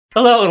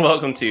Hello and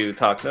welcome to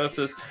Talk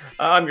Gnosis.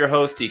 I'm your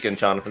host, Deacon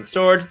Jonathan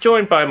Stord,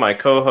 joined by my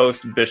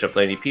co-host, Bishop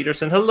Lainey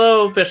Peterson.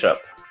 Hello,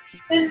 Bishop.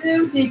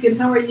 Hello, Deacon.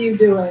 How are you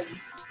doing?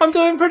 I'm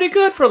doing pretty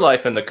good for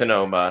life in the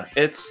Canoma.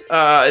 It's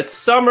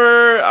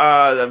summer.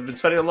 I've been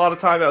spending a lot of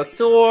time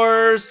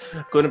outdoors.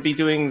 Going to be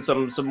doing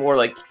some more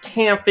like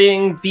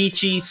camping,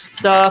 beachy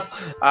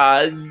stuff.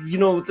 I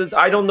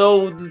don't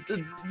know.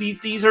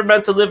 These are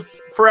meant to live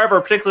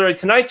forever, particularly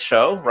tonight's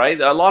show,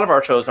 right? A lot of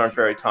our shows aren't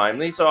very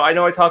timely, so I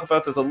know I talk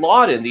about this a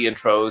lot in the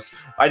intros.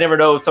 I never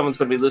know if someone's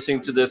going to be listening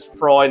to this.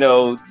 For all I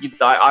know,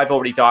 I've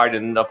already died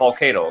in a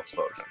volcano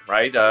explosion,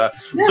 right? Yeah.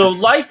 So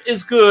life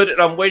is good, and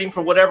I'm waiting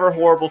for whatever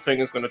horrible thing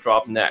is going to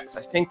drop next.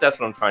 I think that's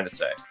what I'm trying to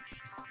say.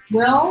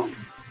 Well,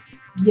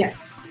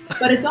 yes.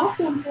 But it's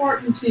also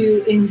important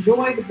to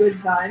enjoy the good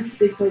times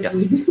because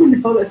we do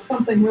know that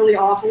something really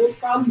awful is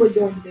probably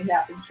going to be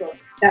happening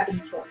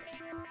shortly.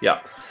 Yeah.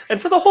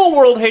 And for the whole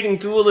world hating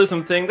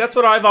dualism thing, that's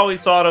what I've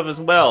always thought of as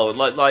well.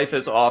 Life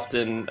is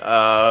often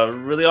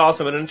really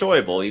awesome and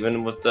enjoyable,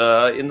 even with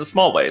in the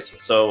small ways.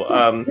 So,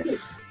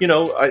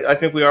 I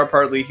think we are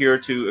partly here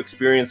to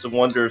experience the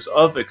wonders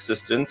of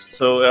existence.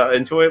 So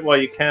enjoy it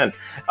while you can.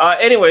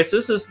 Anyways,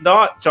 this is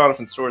not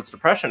Jonathan Stord's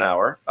Depression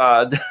Hour.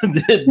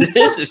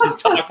 This is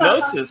Talk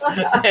Gnosis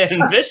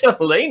and Bishop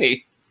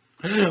Lainey.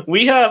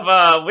 We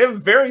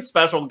have very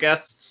special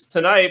guests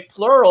tonight,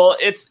 plural.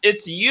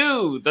 It's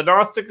you, the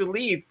Gnostic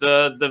elite,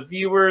 the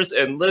viewers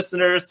and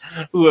listeners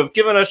who have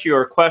given us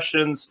your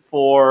questions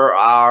for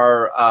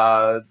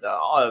our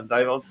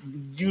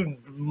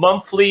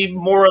monthly,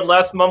 more or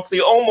less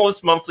monthly,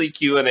 almost monthly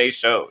Q&A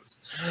shows,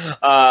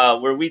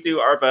 where we do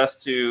our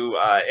best to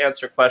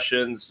answer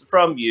questions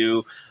from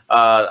you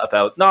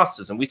about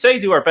Gnosticism. We say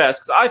do our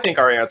best because I think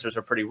our answers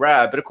are pretty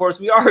rad, but of course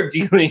we are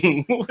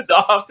dealing with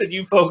often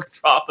you folks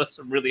drop us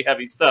some really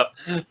heavy stuff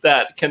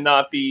that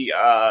cannot be,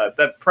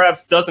 that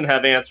perhaps doesn't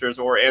have answers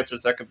or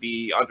answers that could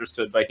be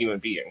understood by human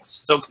beings.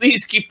 So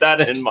please keep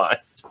that in mind.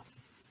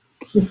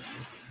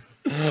 Yes.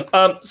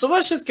 So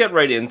let's just get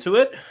right into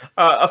it.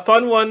 A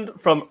fun one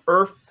from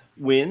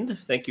Earthwind.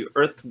 Thank you,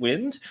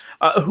 Earthwind.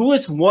 Who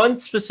is one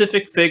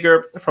specific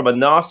figure from a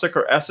Gnostic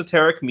or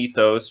esoteric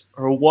mythos,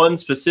 or one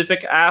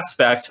specific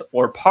aspect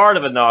or part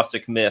of a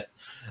Gnostic myth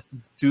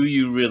do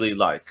you really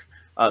like?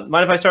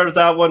 Mind if I start with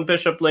that one,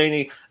 Bishop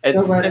Lainey?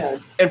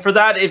 And for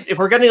that, if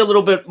we're getting a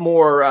little bit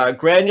more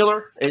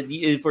granular,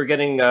 if we're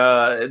getting,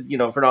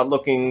 if we're not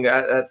looking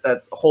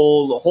at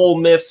whole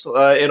myths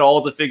and all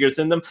the figures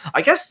in them,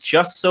 I guess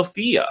just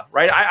Sophia,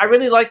 right? I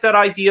really like that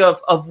idea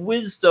of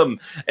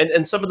wisdom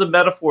and some of the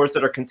metaphors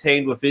that are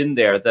contained within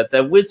there,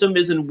 that wisdom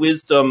isn't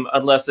wisdom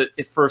unless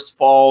it first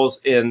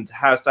falls and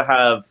has to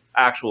have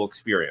actual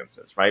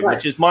experiences, right?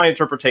 Which is my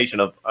interpretation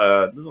of,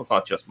 it's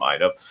not just mine,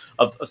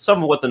 of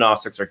some of what the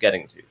Gnostics are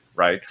getting to,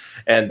 right?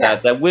 And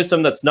that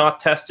wisdom that's not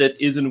tested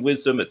isn't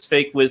wisdom, it's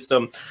fake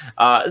wisdom.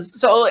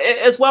 So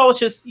as well as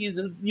just,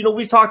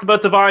 we've talked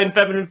about divine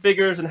feminine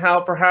figures and how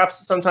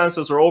perhaps sometimes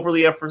those are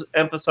overly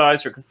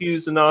emphasized or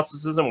confused in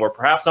Gnosticism, or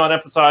perhaps not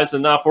emphasized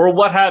enough, or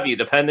what have you,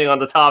 depending on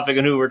the topic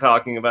and who we're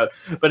talking about.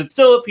 But it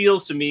still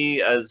appeals to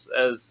me as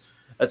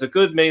a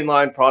good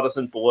mainline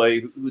Protestant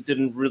boy who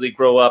didn't really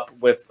grow up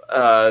with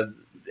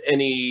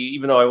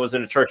even though I was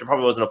in a church, I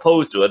probably wasn't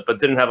opposed to it,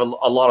 but didn't have a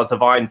lot of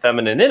divine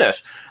feminine in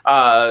it.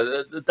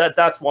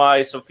 That's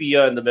why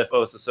Sophia and the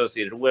mythos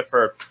associated with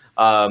her,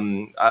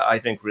 I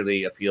think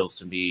really appeals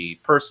to me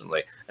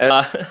personally. And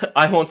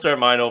I won't start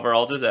mine over,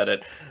 I'll just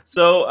edit.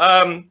 So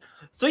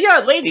yeah,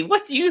 lady,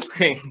 what do you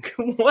think?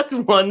 What's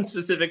one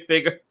specific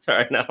figure?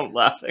 Sorry, now I'm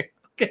laughing.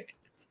 Okay,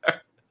 sorry.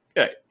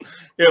 Okay,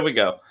 here we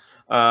go.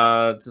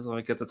 Just let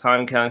me get the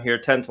time count here.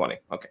 10:20.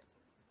 Okay.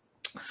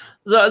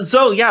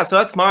 So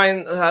that's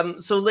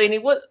mine. So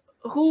Lainey,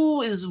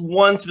 who is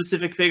one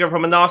specific figure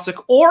from a Gnostic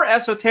or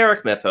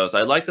esoteric mythos?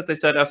 I like that they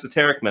said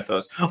esoteric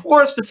mythos,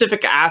 or a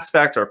specific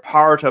aspect or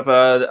part of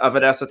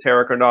an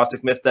esoteric or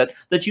Gnostic myth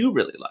that you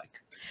really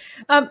like.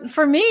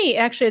 For me,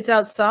 actually, it's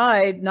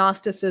outside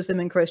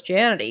Gnosticism and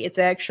Christianity. It's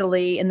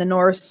actually in the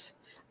Norse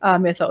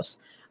mythos.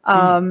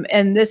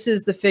 And this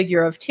is the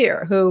figure of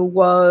Tyr, who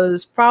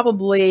was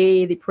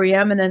probably the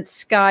preeminent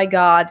sky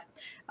god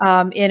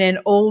in an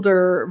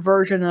older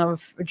version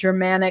of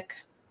Germanic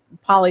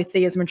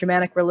polytheism or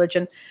Germanic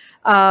religion,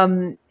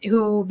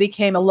 who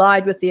became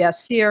allied with the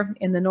Aesir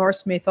in the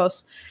Norse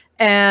mythos.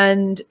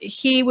 And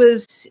he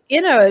was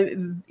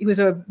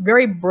a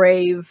very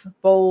brave,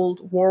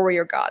 bold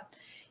warrior god.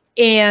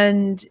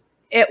 And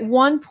at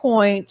one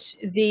point,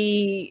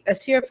 the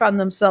Aesir found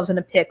themselves in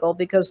a pickle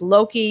because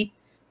Loki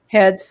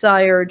had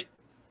sired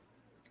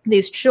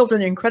these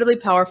children, incredibly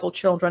powerful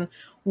children,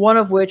 one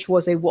of which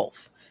was a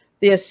wolf.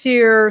 The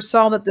Aesir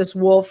saw that this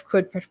wolf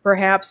could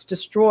perhaps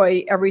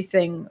destroy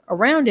everything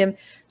around him,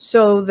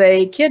 so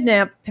they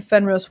kidnapped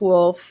Fenris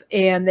Wolf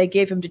and they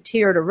gave him to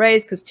Tyr to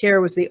raise, because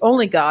Tyr was the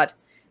only god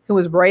who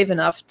was brave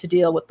enough to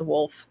deal with the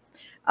wolf.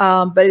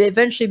 But it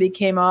eventually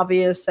became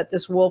obvious that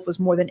this wolf was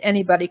more than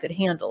anybody could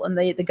handle, and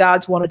the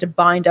gods wanted to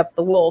bind up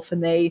the wolf,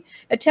 and they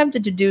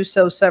attempted to do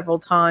so several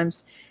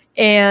times.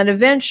 And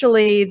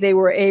eventually they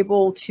were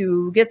able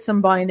to get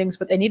some bindings,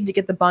 but they needed to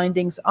get the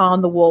bindings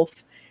on the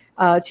wolf.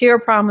 Tyr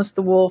promised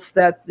the wolf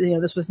that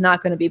this was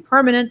not going to be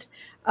permanent,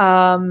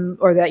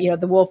 or that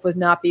the wolf would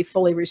not be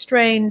fully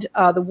restrained.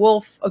 The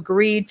wolf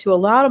agreed to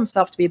allow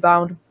himself to be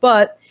bound,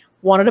 but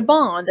wanted a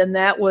bond, and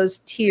that was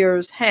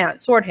Tyr's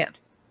sword hand,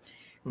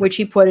 which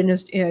he put in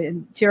his.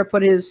 Tyr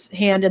put his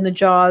hand in the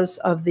jaws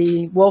of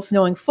the wolf,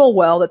 knowing full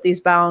well that these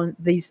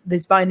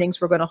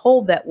bindings were going to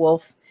hold that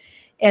wolf,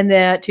 and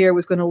that Tyr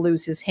was going to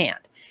lose his hand.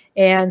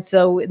 And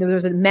so there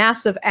was a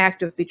massive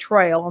act of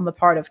betrayal on the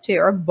part of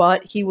Tyr,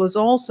 but he was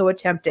also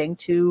attempting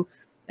to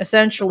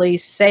essentially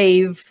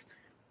save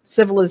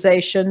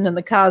civilization and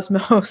the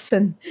cosmos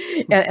and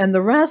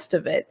the rest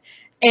of it.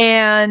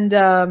 And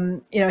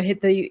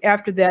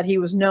after that, he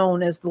was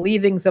known as the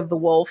leavings of the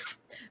wolf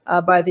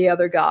by the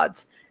other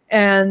gods.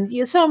 And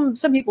some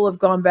people have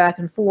gone back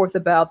and forth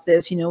about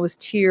this. Was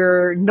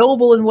Tyr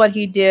noble in what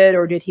he did,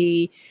 or did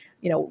he?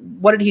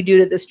 What did he do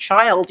to this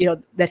child,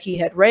 that he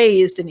had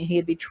raised, and he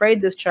had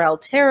betrayed this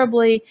child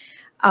terribly?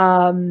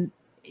 And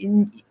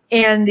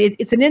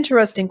it's an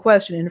interesting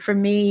question. And for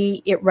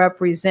me, it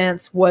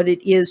represents what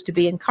it is to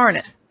be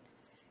incarnate,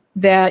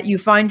 that you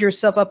find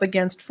yourself up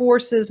against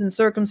forces and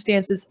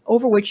circumstances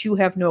over which you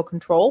have no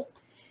control.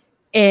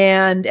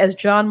 And as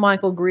John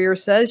Michael Greer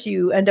says,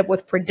 you end up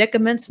with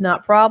predicaments,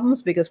 not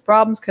problems, because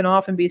problems can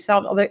often be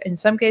solved. In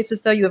some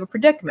cases, though, you have a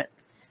predicament.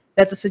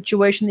 That's a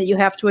situation that you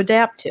have to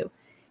adapt to.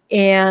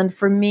 And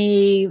for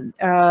me,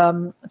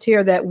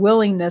 Tyr, that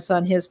willingness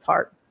on his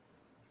part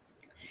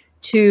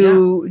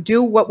to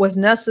do what was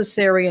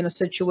necessary in a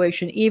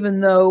situation,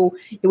 even though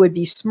it would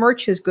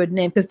besmirch his good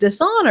name, because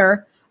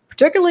dishonor,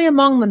 particularly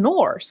among the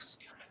Norse,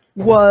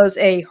 was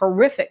a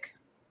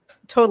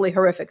totally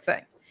horrific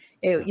thing.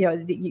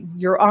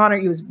 Your honor,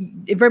 it was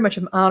very much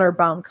an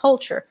honor-bound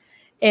culture.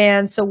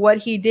 And so what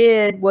he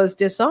did was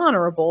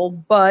dishonorable,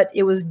 but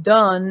it was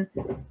done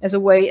as a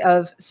way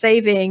of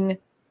saving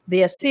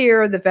the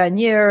Aesir, the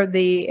Vanir,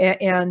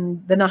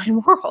 and the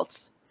Nine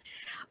Worlds.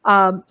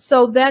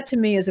 So that to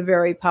me is a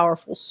very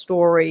powerful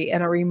story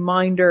and a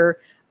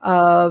reminder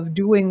of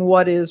doing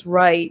what is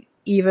right,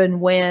 even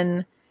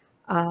when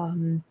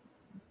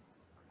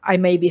I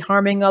may be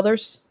harming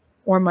others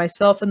or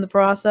myself in the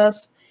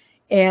process,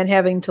 and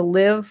having to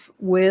live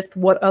with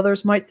what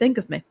others might think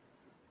of me.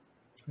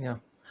 Yeah.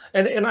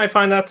 And I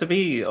find that to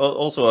be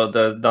also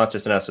not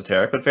just an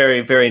esoteric, but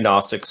very, very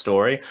Gnostic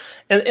story.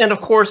 And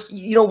of course,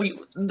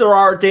 there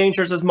are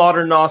dangers as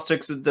modern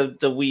Gnostics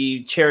that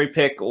we cherry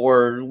pick,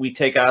 or we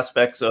take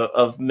aspects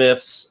of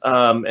myths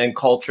and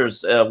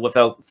cultures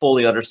without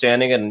fully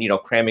understanding and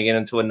cramming it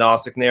into a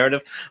Gnostic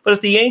narrative. But if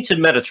the ancient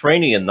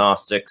Mediterranean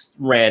Gnostics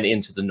ran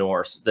into the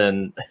Norse,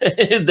 then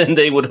then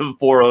they would have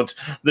borrowed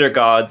their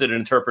gods and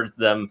interpreted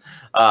them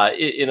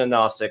in a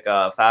Gnostic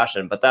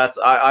fashion. But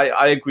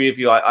I agree with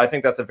you. I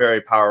think that's a very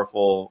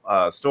powerful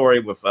story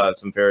with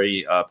some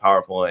very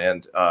powerful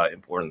and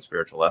important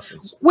spiritual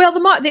lessons. Well,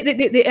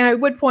 and I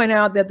would point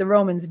out that the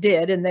Romans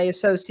did, and they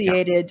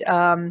associated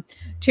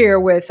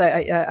Tyr with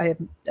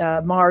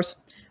Mars.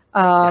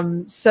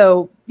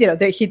 So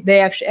they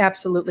actually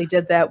absolutely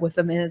did that with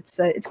them, and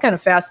it's kind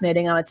of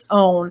fascinating on its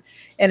own,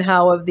 and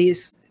how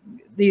these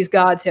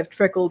gods have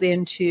trickled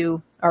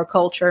into our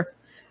culture,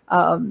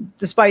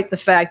 despite the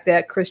fact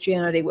that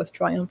Christianity was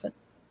triumphant.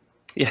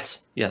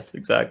 Yes,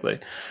 exactly.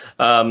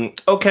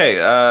 Okay,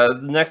 the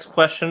next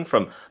question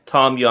from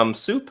Tom Yum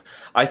Soup.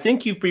 I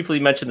think you've briefly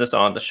mentioned this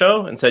on the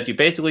show and said you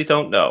basically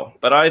don't know,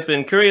 but I've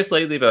been curious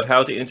lately about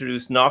how to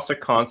introduce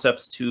Gnostic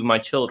concepts to my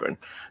children.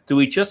 Do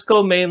we just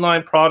go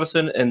mainline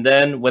Protestant, and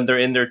then when they're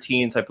in their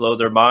teens, I blow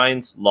their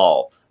minds?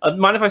 Lol.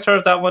 Mind if I start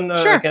with that one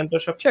Sure. again,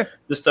 Bishop? Sure.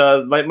 Just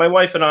my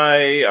wife and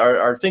I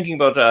are thinking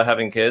about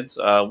having kids.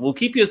 We'll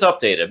keep you as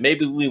updated.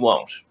 Maybe we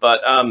won't, but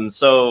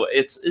so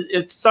it's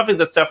something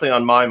that's definitely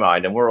on my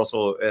mind, and we're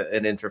also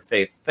an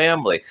interfaith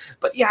family.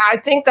 But yeah, I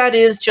think that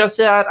is just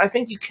that. I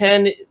think you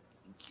can.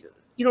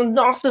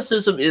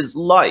 Gnosticism is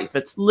life.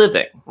 It's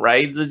living,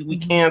 right? We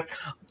can't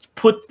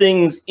put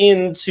things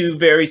into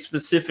very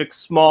specific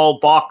small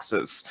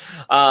boxes,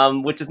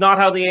 which is not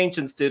how the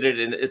ancients did it.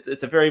 And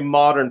it's a very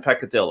modern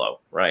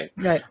peccadillo, right?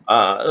 Right.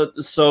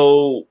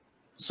 So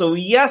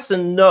yes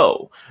and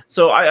no.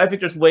 So I think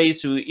there's ways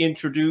to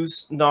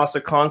introduce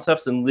Gnostic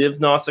concepts and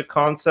live Gnostic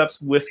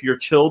concepts with your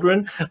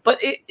children, but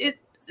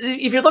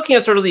if you're looking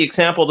at sort of the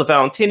example of the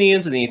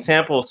Valentinians and the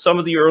example of some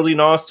of the early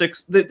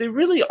Gnostics, they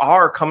really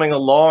are coming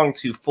along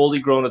to fully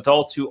grown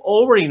adults who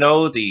already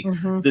know the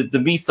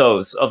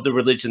mythos of the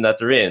religion that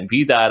they're in,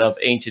 be that of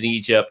ancient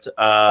Egypt,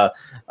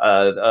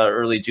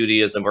 early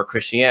Judaism, or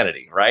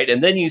Christianity, right?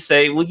 And then you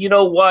say, well, you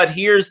know what?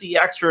 Here's the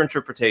extra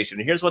interpretation.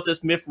 Here's what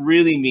this myth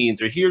really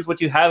means, or here's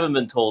what you haven't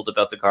been told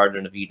about the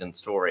Garden of Eden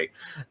story.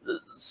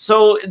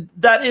 So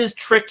that is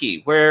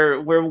tricky,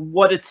 where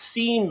what it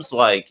seems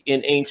like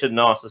in ancient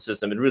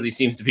Gnosticism Gnosticism, it really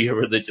seems to be a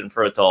religion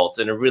for adults,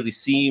 and it really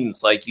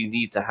seems like you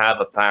need to have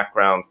a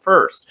background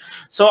first.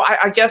 So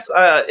I guess,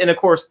 and of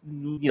course,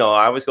 you know,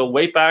 I always go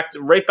right back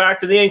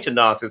to the ancient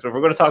Gnostics. But if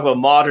we're going to talk about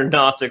modern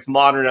Gnostics,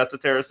 modern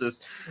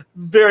esotericists,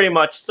 very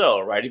much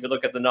so, right? If you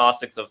look at the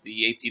Gnostics of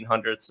the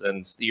 1800s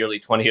and the early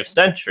 20th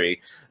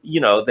century, you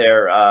know,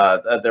 they're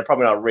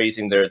probably not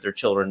raising their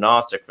children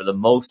Gnostic for the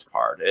most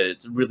part.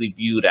 It's really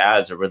viewed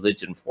as a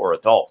religion for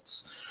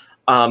adults.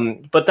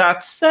 But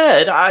that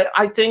said,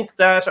 I think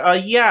that,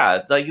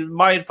 yeah, like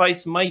my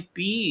advice might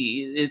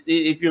be,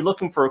 if you're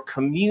looking for a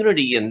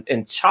community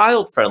and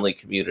child-friendly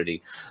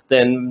community,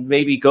 then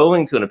maybe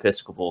going to an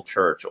Episcopal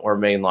church or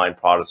mainline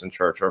Protestant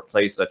church, or a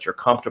place that you're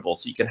comfortable,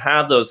 so you can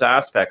have those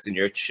aspects and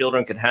your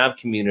children can have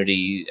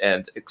community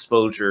and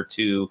exposure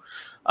to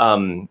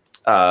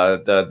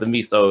the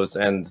mythos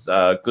and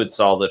good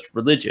solid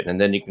religion,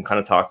 and then you can kind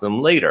of talk to them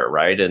later,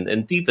 right,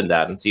 and deepen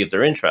that and see if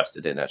they're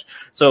interested in it.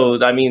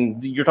 So I mean,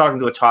 you're talking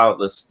to a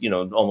childless, you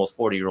know, almost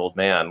 40-year-old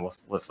man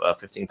with a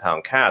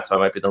 15-pound cat, so I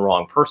might be the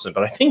wrong person,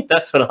 but I think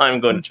that's what I'm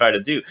going to try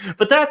to do.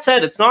 But that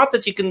said, it's not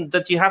that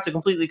you have to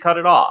completely cut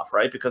it off,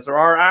 right, because there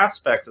are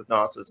aspects of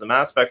Gnosticism,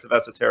 aspects of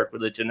esoteric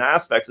religion,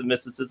 aspects of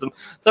mysticism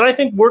that I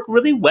think work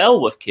really well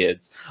with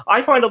kids.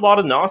 I find a lot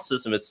of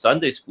Gnosticism is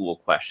Sunday school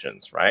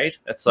questions, right?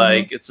 It's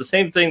like, it's the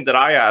same thing that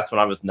I asked when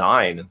I was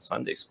 9 in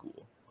Sunday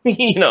school.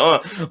 You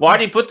know, why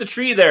did he put the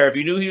tree there if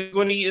you knew he was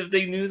going to eat, if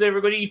they knew they were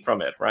going to eat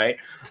from it, right?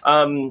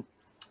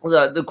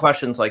 The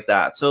questions like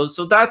that. So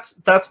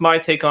that's my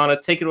take on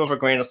it. Take it with a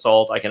grain of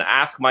salt. I can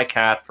ask my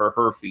cat for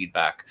her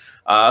feedback.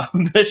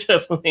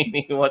 Bishop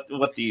Laney,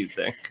 what do you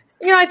think?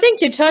 You know, I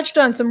think you touched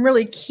on some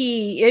really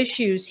key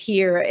issues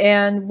here,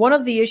 and one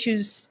of the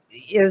issues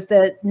is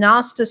that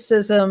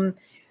Gnosticism,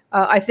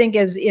 I think,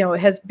 as you know,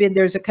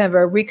 there's a kind of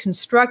a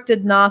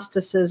reconstructed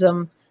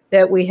Gnosticism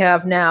that we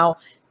have now,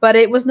 but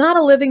it was not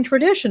a living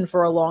tradition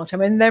for a long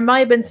time. And there might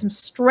have been some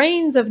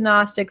strains of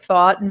Gnostic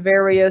thought in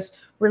various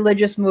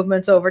religious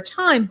movements over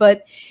time,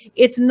 but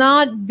it's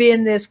not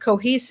been this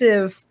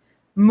cohesive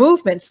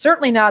movement,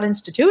 certainly not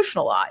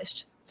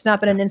institutionalized. It's not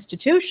been an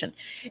institution.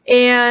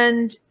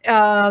 And,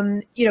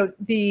 you know,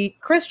 the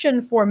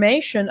Christian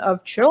formation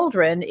of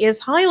children is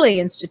highly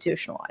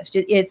institutionalized.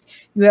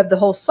 You have the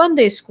whole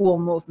Sunday school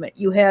movement.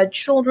 You had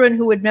children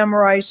who would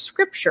memorize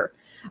scripture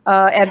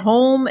at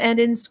home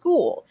and in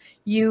school.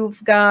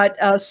 You've got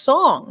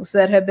songs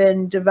that have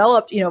been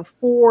developed, you know,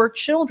 for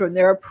children.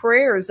 There are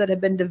prayers that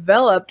have been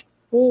developed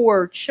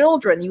for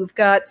children. You've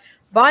got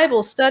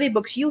Bible study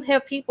books. You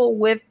have people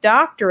with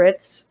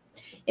doctorates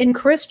in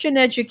Christian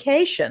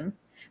education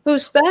who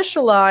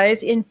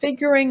specialize in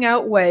figuring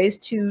out ways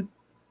to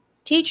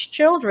teach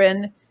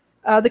children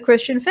the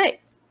Christian faith.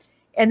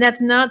 And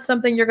that's not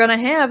something you're going to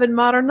have in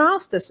modern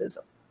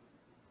Gnosticism.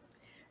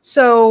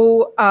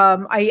 So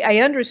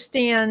I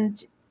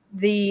understand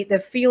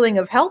the feeling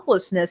of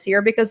helplessness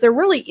here, because there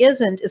really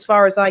isn't, as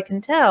far as I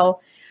can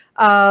tell,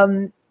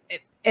 a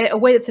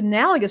way that's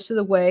analogous to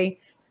the way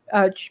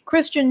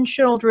Christian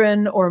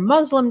children or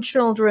Muslim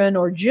children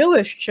or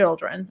Jewish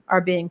children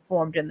are being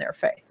formed in their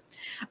faith.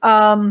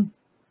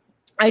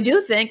 I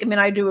do think, I mean,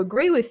 I do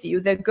agree with you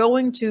that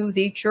going to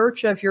the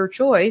church of your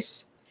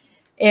choice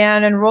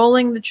and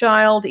enrolling the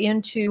child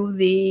into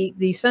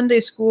the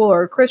Sunday school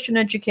or Christian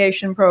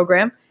education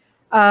program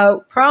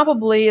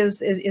probably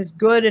is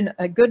good, and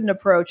a good an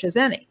approach as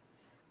any.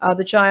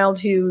 The child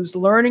who's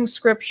learning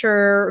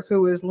scripture,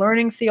 who is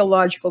learning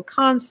theological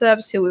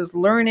concepts, who is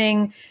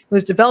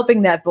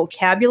developing that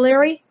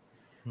vocabulary,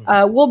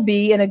 will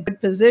be in a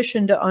good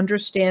position to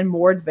understand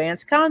more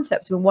advanced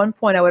concepts. And one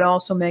point I would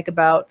also make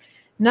about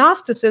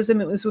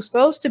Gnosticism, it was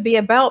supposed to be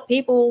about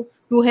people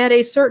who had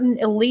a certain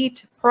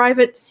elite,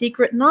 private,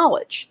 secret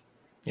knowledge.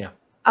 Yeah.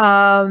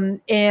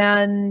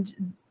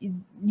 And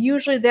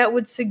usually that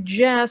would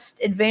suggest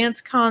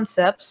advanced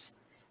concepts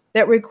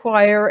that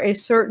require a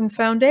certain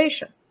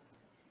foundation.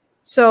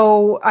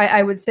 So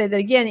I would say that,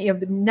 again, you know,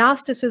 the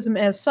Gnosticism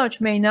as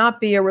such may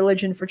not be a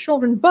religion for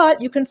children, but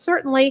you can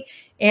certainly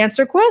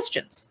answer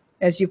questions,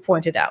 as you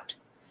pointed out.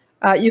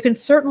 You can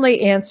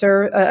certainly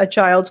answer a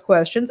child's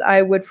questions.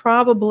 I would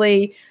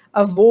probably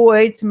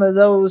avoid some of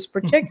those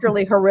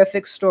particularly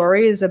horrific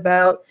stories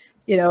about,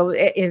 you know,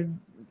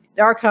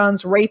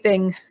 archons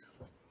raping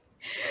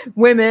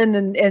women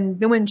and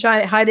women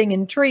hiding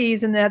in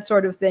trees and that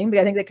sort of thing. But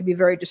I think that could be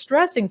very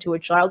distressing to a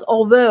child,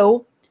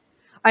 although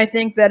I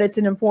think that it's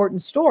an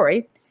important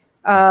story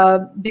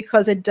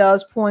because it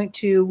does point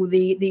to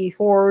the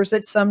horrors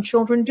that some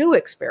children do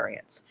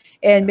experience.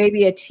 And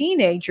maybe a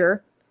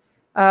teenager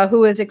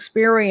who has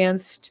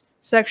experienced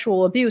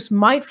sexual abuse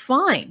might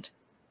find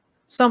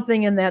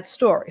something in that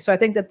story. So I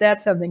think that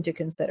that's something to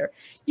consider.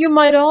 You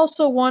might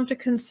also want to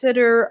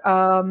consider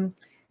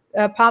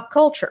pop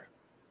culture,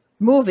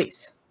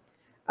 movies,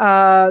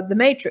 The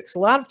Matrix. A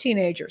lot of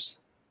teenagers,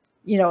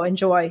 you know,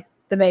 enjoy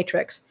The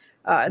Matrix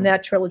and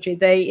that trilogy.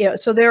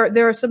 So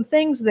there are some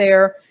things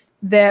there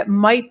that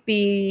might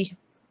be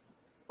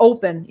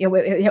open, you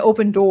know,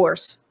 open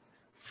doors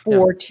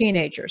for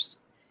teenagers.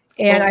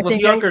 And I with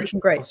think younger, that's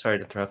great. oh, sorry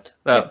to interrupt.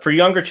 For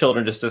younger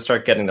children, just to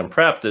start getting them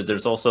prepped,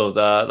 there's also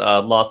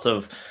lots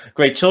of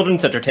great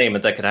children's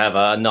entertainment that could have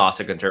a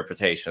Gnostic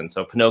interpretation.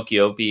 So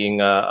Pinocchio being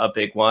a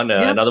big one.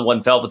 Another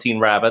one, Velveteen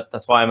Rabbit.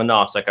 That's why I'm a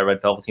Gnostic. I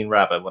read Velveteen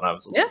Rabbit when I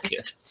was a little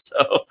kid.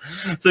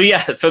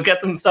 So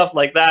get them stuff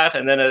like that,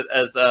 and then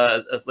as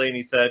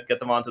Lainey said, get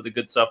them onto the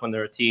good stuff when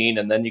they're a teen,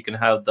 and then you can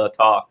have the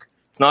talk.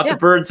 It's not the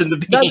birds and the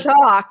bees. The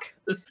talk.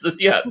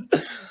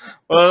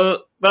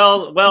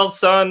 Well,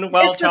 son.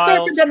 Well, it's the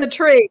child. serpent and the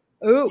tree.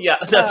 Ooh. Yeah,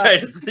 that's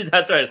right.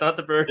 That's right. It's not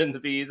the bird and the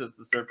bees. It's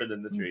the serpent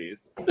and the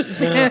trees.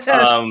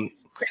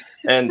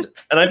 And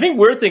I think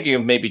we're thinking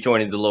of maybe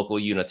joining the local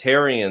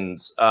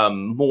Unitarians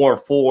more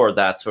for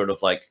that sort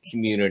of like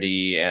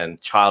community and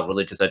child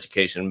religious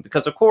education,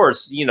 because of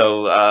course, the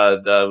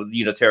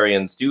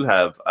Unitarians do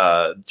have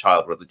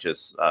child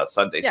religious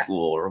Sunday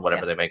school or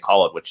whatever they may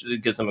call it, which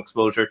gives them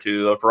exposure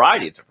to a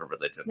variety of different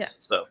religions.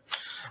 So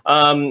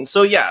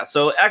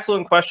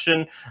excellent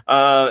question,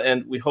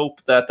 and we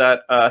hope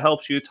that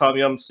helps you, Tom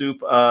Yum Soup.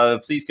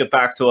 Please get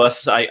back to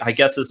us. I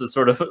guess this is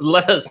sort of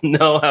let us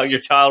know how your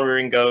child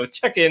rearing goes.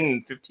 Check in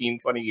 15,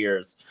 20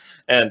 years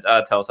and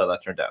tell us how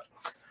that turned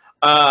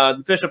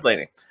out. Bishop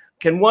Laney,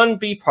 can one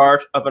be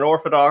part of an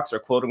Orthodox or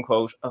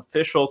quote-unquote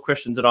official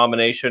Christian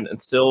denomination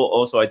and still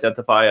also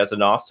identify as a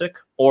Gnostic,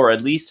 or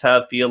at least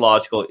have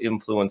theological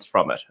influence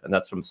from it? And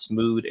that's from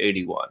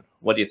Smood81.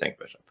 What do you think,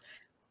 Bishop?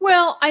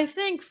 Well, I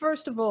think,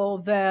 first of all,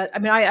 that,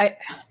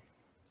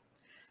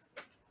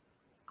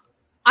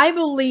 I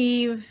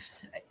believe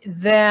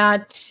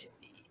that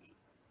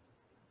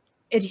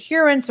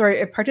adherence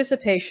or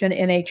participation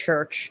in a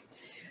church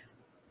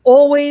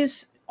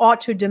always ought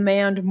to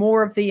demand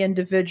more of the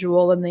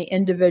individual than the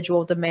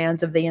individual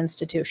demands of the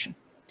institution.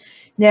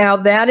 Now,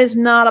 that is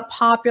not a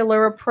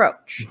popular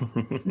approach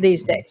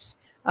these days.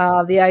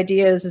 The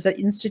idea is that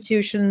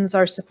institutions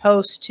are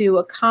supposed to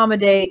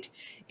accommodate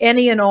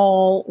any and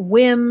all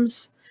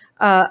whims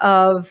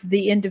of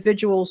the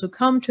individuals who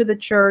come to the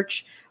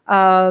church,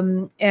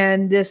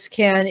 and this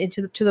can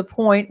to the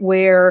point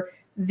where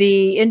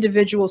the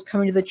individuals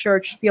coming to the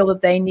church feel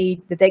that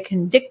they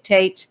can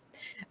dictate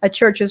a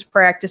church's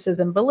practices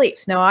and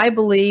beliefs. Now, I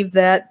believe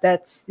that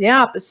that's the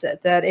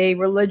opposite, that a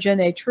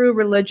true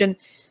religion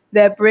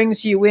that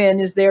brings you in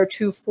is there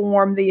to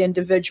form the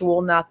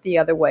individual, not the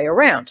other way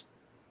around.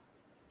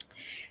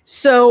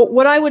 So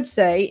what I would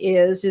say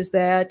is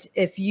that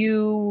if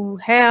you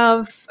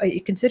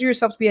consider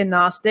yourself to be a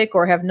Gnostic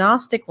or have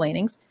Gnostic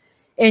leanings,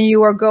 and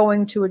you are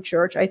going to a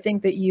church, I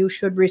think that you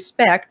should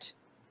respect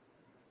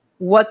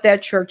what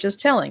that church is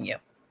telling you.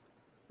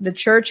 The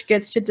church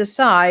gets to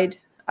decide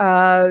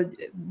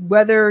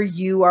whether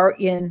you are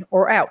in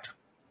or out.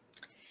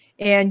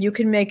 And you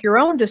can make your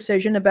own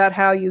decision about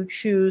how you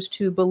choose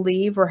to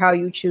believe or how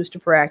you choose to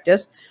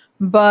practice.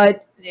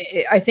 But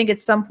I think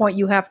at some point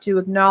you have to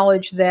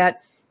acknowledge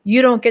that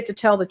you don't get to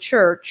tell the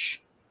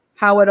church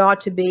how it ought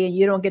to be, and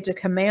you don't get to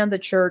command the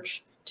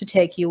church to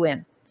take you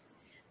in.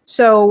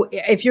 So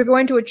if you're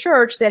going to a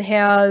church that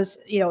has,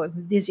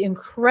 these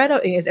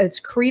incredible, it's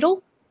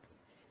creedal,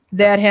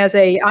 that has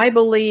I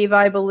believe,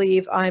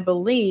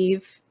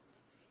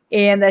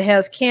 and that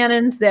has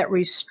canons that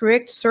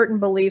restrict certain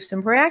beliefs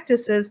and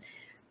practices,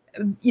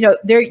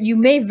 you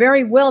may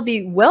very well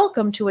be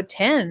welcome to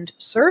attend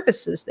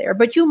services there,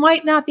 but you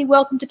might not be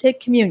welcome to take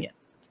communion.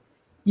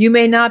 You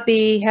may not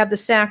have the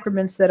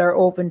sacraments that are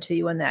open to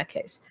you in that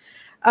case.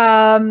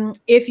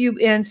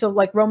 So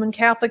like Roman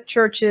Catholic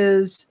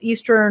churches,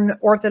 Eastern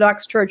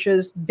Orthodox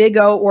churches, Big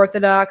O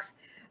Orthodox,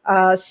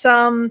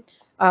 some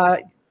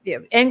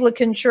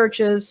Anglican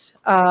churches,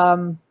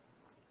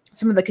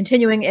 some of the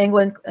continuing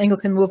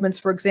Anglican movements,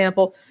 for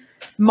example,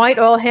 might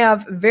all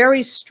have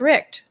very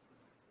strict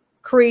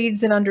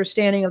creeds and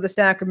understanding of the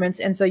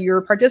sacraments, and so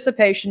your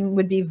participation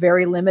would be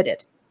very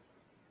limited.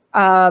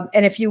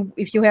 And if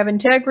you have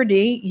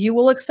integrity, you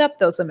will accept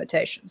those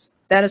limitations.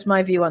 That is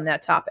my view on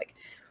that topic.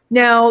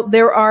 Now,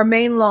 there are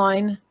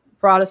mainline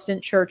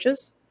Protestant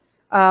churches.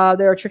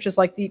 There are churches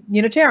like the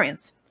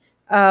Unitarians,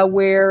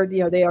 where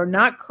they are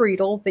not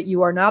creedal, that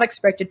you are not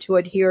expected to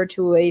adhere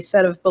to a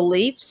set of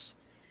beliefs.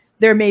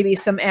 There may be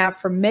some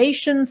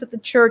affirmations that the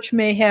church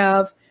may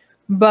have,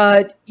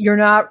 but you're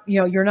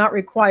not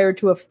required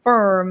to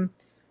affirm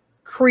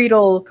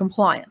creedal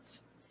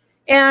compliance.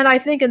 And I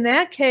think in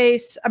that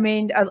case,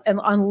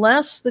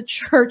 unless the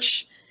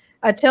church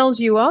tells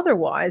you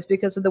otherwise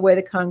because of the way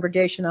the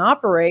congregation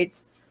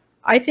operates,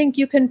 I think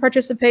you can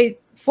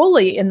participate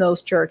fully in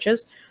those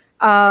churches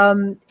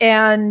and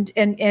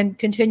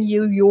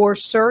continue your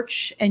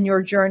search and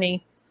your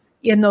journey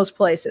in those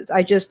places.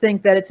 I just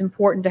think that it's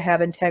important to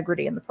have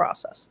integrity in the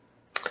process.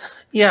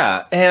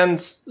 Yeah,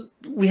 and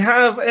we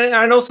have, and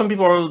I know some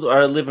people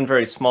live in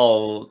very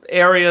small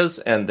areas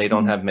and they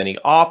don't have many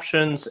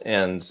options,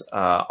 and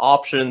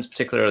options,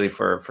 particularly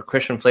for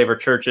Christian flavored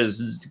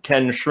churches,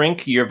 can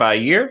shrink year by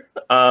year.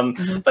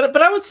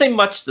 But I would say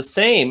much the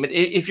same.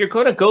 If you're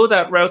going to go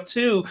that route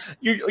too,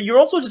 you're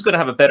also just going to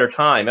have a better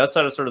time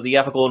outside of sort of the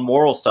ethical and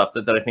moral stuff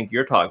that I think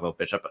you're talking about,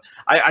 Bishop.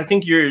 I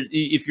think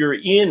if you're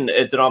in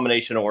a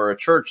denomination or a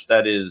church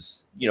that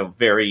is, you know,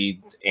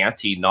 very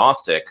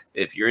anti-Gnostic,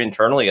 if you're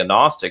internally a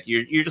Gnostic,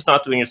 you're just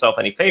not doing yourself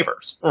any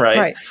favors,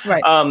 right?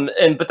 Right.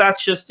 But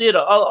that's just it. A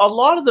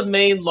lot of the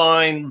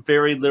mainline,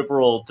 very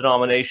liberal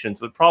denominations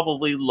would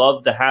probably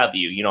love to have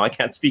you. You know, I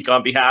can't speak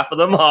on behalf of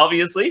them,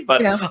 obviously,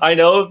 but Yeah. I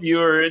know if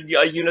you're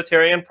a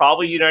Unitarian,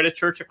 probably United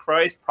Church of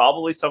Christ,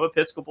 probably some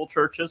Episcopal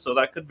churches, so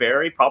that could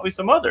vary, probably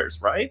some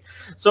others, right?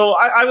 So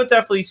I would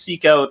definitely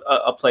seek out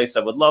a place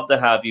that would love to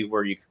have you,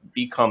 where you could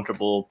be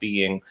comfortable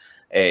being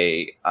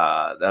a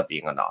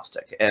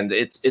Gnostic, and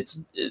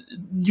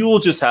you'll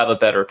just have a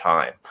better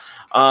time.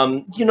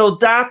 You know,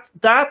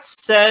 that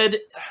said,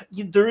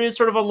 there is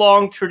sort of a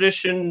long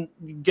tradition,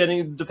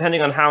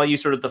 depending on how you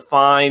sort of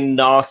define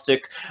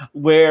Gnostic,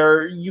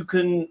 where you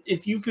can,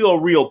 if you feel a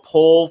real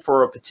pull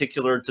for a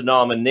particular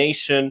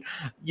denomination,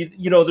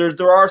 you know,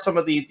 there are some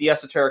of the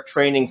esoteric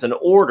trainings and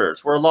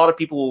orders where a lot of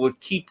people would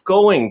keep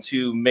going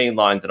to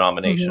mainline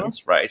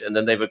denominations, right, and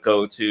then they would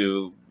go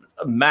to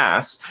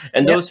Mass,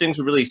 and those things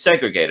are really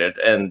segregated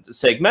and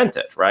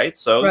segmented, right?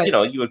 So you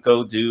know, you would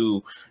go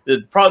do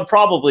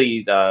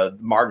probably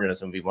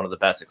Martinism would be one of the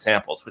best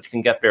examples, which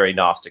can get very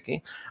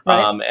Gnostic-y.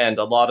 And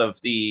a lot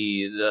of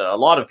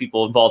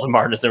people involved in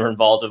Martinism are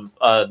involved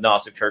with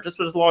Gnostic churches,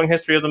 but there's a long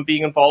history of them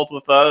being involved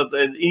with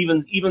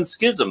even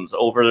schisms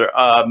over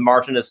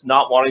Martinists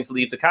not wanting to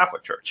leave the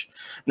Catholic Church.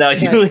 Now,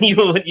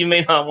 you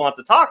may not want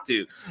to talk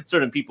to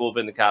certain people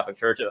within the Catholic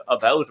Church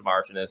about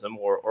Martinism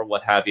or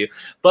what have you,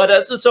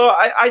 but so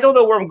I don't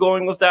know where I'm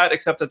going with that,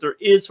 except that there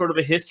is sort of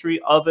a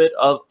history of it,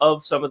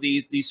 of some of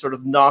these sort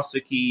of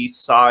Gnostic-y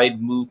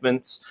side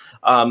movements.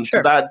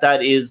 So that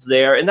is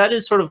there, and that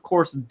is sort of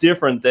course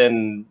different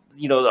than,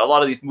 you know, a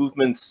lot of these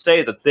movements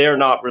say that they're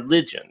not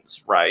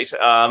religions, right?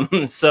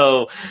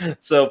 So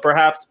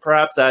perhaps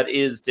that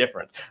is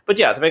different. But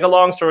yeah, to make a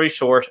long story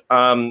short,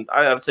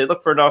 I would say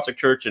look for a Gnostic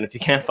church, and if you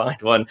can't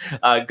find one,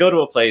 go to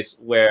a place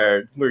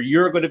where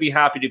you're going to be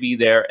happy to be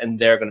there, and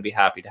they're going to be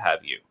happy to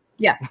have you.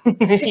 Yeah.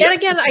 And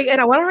again,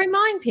 I want to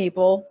remind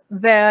people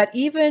that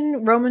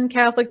even Roman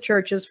Catholic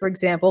churches, for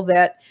example,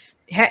 that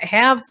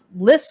have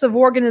lists of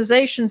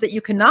organizations that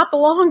you cannot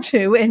belong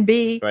to and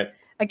be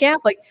a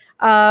Catholic,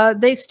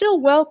 they still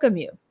welcome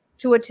you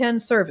to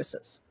attend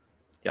services.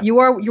 Yeah. You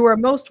are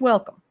most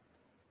welcome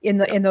in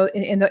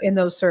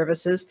those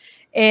services.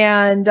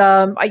 And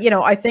you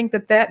know, I think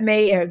that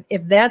may,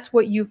 if that's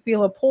what you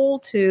feel a pull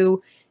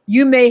to,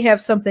 you may have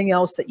something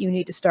else that you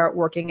need to start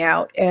working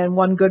out. And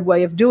one good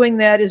way of doing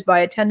that is by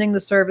attending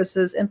the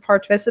services and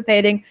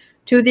participating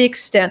to the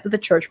extent that the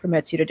church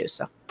permits you to do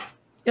so.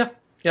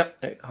 Yeah,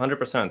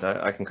 100%.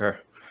 I concur.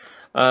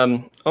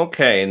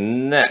 Okay,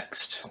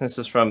 next. This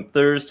is from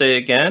Thursday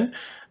again.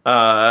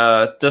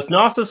 Does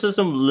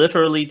Gnosticism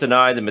literally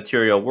deny the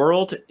material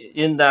world,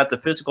 in that the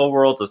physical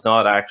world does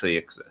not actually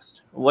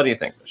exist? What do you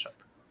think, Bishop?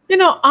 You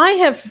know, I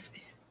have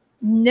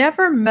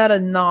never met a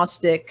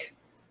Gnostic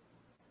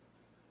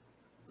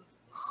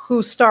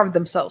who starved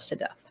themselves to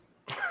death.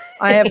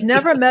 I have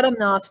never met a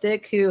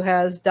Gnostic who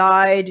has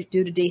died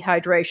due to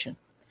dehydration.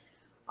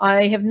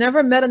 I have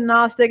never met a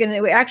Gnostic, and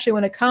actually,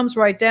 when it comes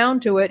right down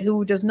to it,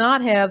 who does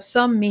not have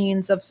some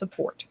means of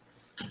support.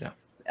 Yeah.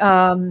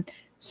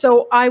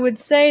 So I would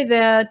say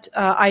that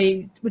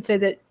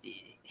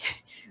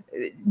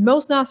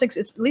most Gnostics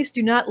at least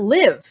do not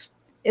live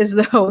as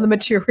though the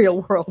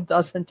material world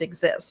doesn't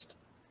exist.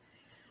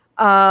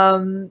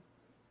 And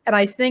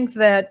I think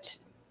that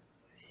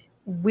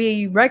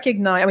we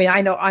recognize, I mean,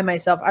 I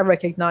myself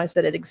recognize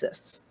that it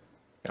exists.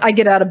 I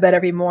get out of bed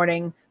every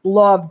morning.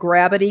 Law of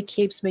gravity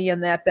keeps me in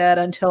that bed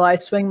until I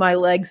swing my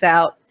legs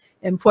out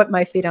and put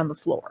my feet on the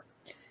floor.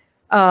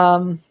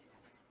 So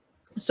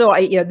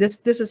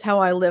this is how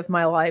I live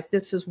my life.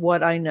 This is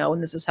what I know,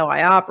 and this is how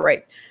I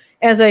operate.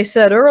 As I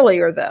said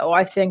earlier, though,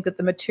 I think that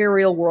the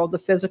material world, the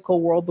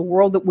physical world, the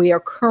world that we are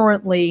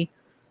currently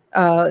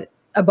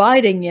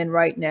abiding in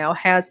right now,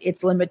 has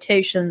its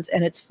limitations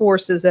and its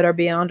forces that are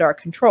beyond our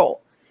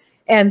control.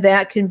 And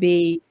that can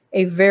be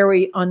a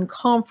very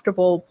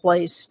uncomfortable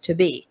place to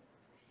be.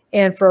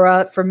 And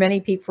for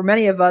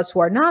many of us who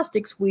are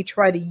Gnostics, we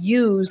try to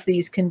use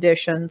these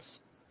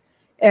conditions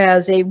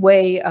as a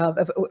way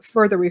of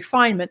further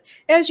refinement,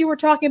 as you were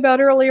talking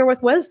about earlier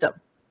with wisdom.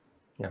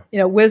 Yeah. You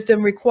know,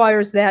 wisdom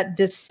requires that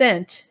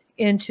descent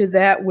into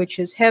that which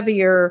is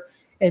heavier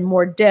and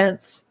more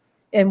dense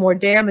and more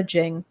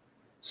damaging,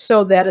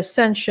 so that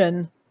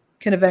ascension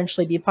can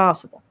eventually be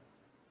possible.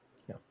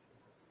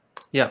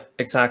 Yeah,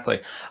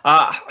 exactly.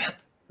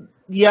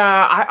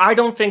 Yeah, I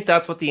don't think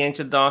that's what the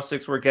ancient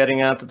Gnostics were getting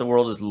at, that the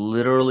world is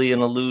literally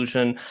an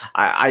illusion.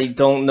 I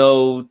don't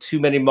know too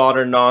many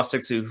modern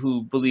Gnostics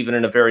who believe it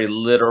in a very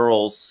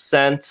literal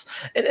sense.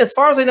 And as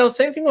far as I know,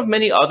 same thing with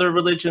many other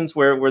religions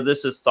where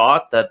this is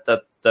thought that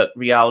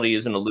reality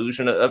is an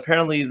illusion.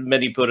 Apparently,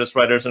 many Buddhist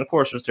writers, and of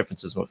course, there's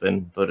differences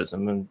within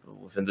Buddhism and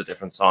within the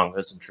different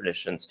sanghas and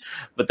traditions,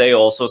 but they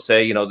also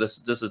say, you know,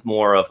 this is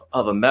more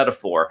of a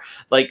metaphor.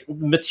 Like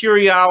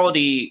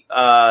materiality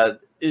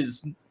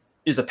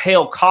is a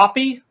pale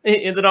copy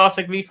in the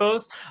Gnostic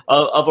mythos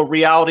of a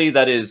reality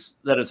that is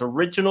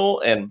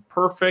original and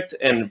perfect,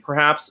 and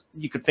perhaps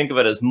you could think of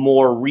it as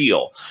more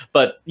real.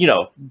 But you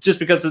know, just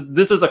because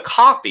this is a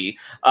copy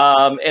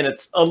and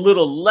it's a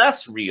little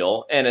less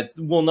real, and it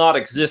will not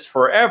exist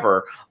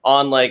forever,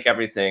 unlike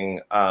everything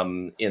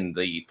in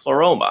the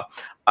Pleroma.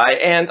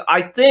 And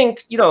I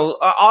think, you know,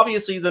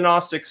 obviously the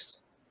Gnostics,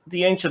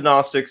 the ancient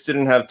Gnostics,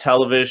 didn't have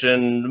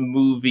television,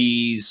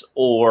 movies,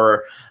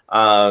 or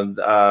what's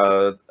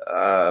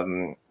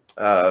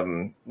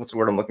the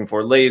word I'm looking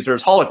for?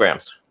 Lasers,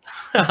 holograms.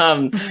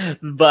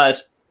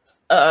 But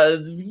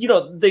you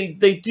know,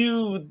 they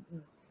do.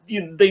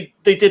 They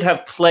did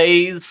have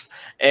plays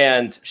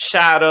and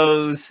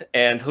shadows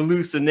and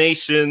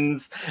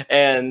hallucinations,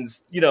 and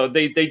you know,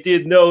 they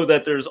did know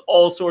that there's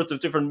all sorts of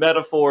different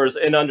metaphors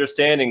and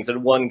understandings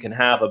that one can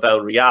have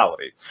about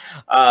reality.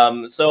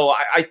 So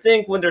I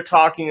think when they're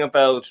talking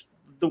about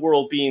the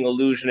world being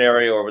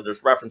illusionary, or where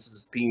there's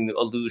references being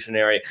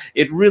illusionary,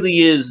 it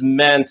really is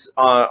meant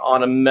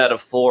on a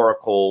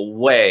metaphorical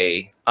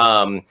way.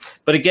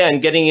 But again,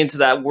 getting into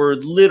that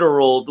word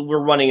literal, we're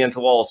running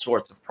into all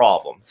sorts of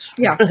problems.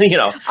 Yeah. You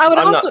know, I would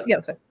I'm also, not, yeah.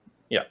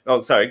 yeah.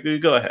 Oh, sorry.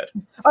 Go ahead.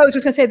 I was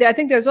just going to say that I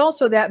think there's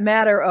also that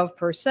matter of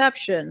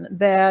perception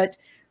that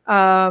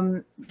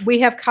we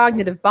have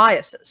cognitive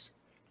biases.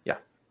 Yeah.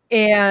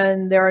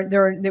 And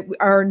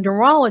our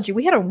neurology,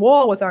 we had a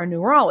wall with our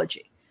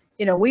neurology.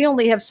 You know, we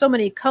only have so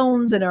many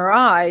cones in our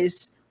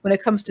eyes when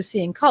it comes to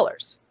seeing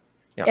colors.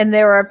 Yeah. And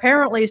there are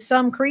apparently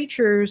some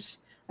creatures,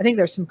 I think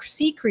there's some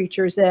sea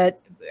creatures that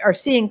are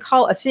seeing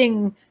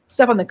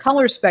stuff on the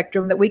color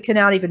spectrum that we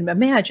cannot even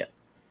imagine.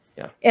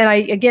 Yeah.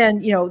 And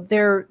again, you know,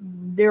 there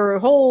are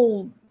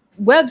whole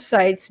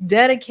websites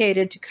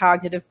dedicated to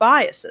cognitive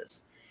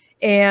biases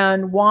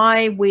and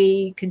why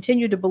we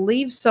continue to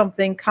believe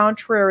something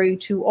contrary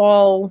to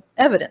all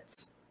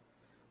evidence.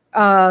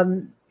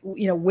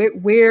 You know,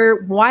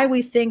 why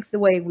we think the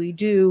way we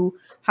do,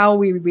 how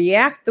we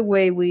react the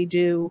way we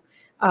do,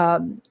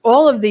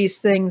 all of these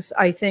things,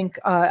 I think,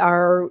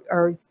 those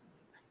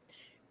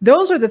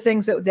are the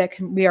things that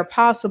we are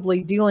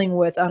possibly dealing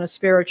with on a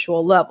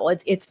spiritual level.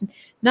 It's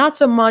not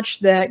so much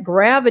that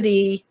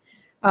gravity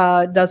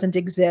doesn't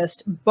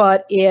exist,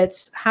 but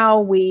it's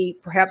how we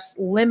perhaps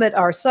limit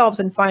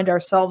ourselves and find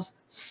ourselves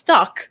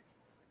stuck,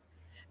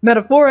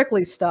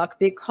 metaphorically stuck,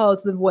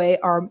 because the way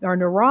our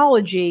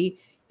neurology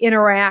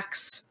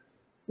interacts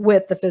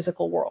with the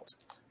physical world.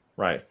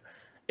 Right.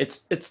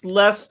 It's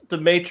less the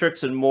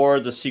Matrix and more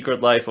the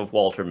Secret Life of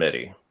Walter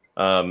Mitty.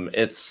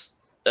 It's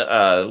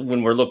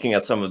when we're looking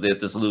at some of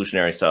this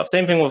illusionary stuff.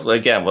 Same thing with,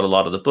 again, what a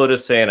lot of the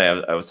Buddhists say, and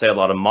I would say a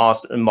lot of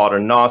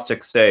modern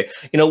Gnostics say,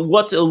 you know,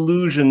 what's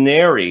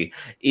illusionary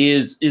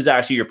is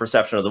actually your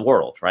perception of the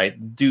world,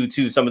 right? Due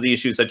to some of the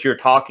issues that you're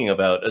talking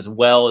about, as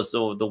well as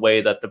the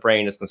way that the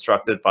brain is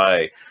constructed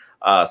by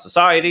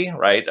society,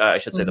 right? I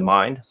should say the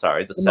mind.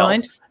 Sorry, the self.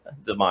 Mind.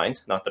 The mind,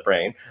 not the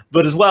brain,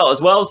 but as well as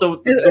the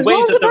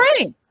ways that the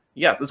brain.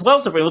 Yes, as well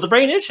as the brain. Well, the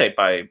brain is shaped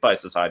by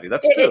society.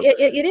 That's true.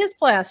 It is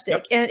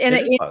plastic, yep. and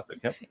it is plastic.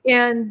 Yep.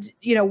 And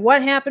you know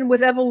what happened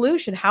with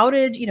evolution? How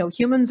did, you know,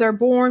 humans are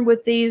born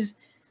with these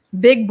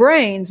big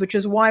brains, which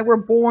is why we're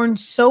born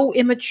so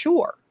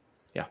immature.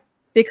 Yeah,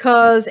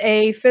 because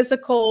a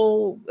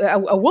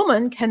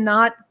woman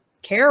cannot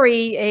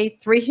carry a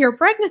 3-year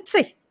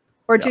pregnancy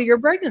or 2-year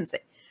pregnancy,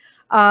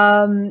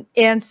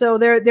 and so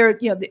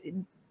you know.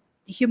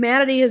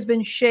 Humanity has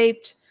been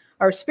shaped,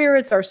 our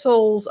spirits, our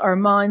souls, our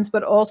minds,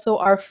 but also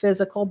our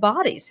physical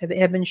bodies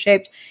have been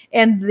shaped,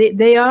 and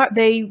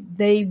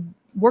they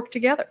work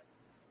together.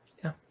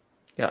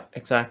 Yeah,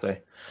 exactly.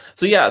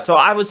 So yeah, so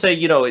I would say,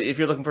 you know, if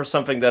you're looking for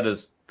something that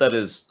is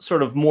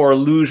sort of more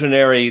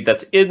illusionary,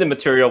 that's in the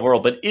material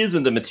world, but is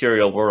in the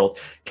material world,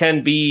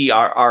 can be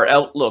our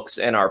outlooks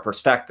and our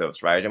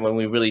perspectives, right? And when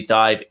we really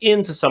dive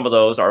into some of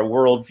those, our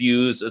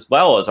worldviews, as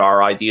well as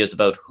our ideas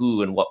about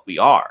who and what we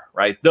are,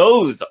 right?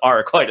 Those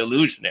are quite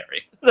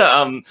illusionary.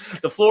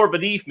 The floor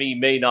beneath me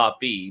may not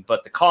be,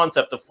 but the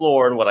concept of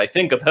floor and what I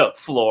think about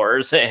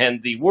floors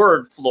and the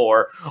word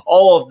floor,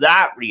 all of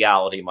that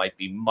reality might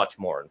be much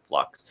more in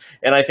flux.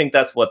 And I think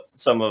that's what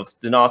some of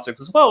the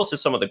Gnostics, as well as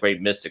just some of the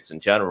great mystics in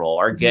general,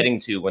 are getting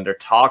to when they're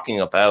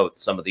talking about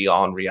some of the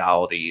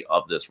unreality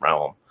of this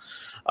realm.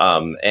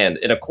 And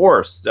of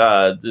course,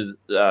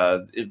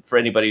 for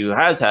anybody who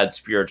has had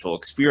spiritual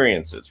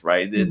experiences,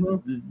 right,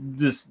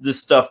 this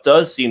stuff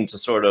does seem to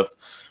sort of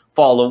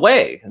fall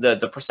away,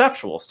 the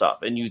perceptual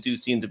stuff, and you do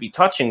seem to be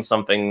touching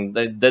something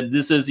that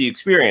this is the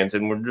experience,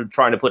 and we're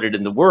trying to put it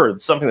into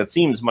words, something that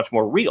seems much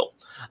more real.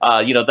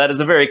 That is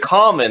a very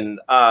common,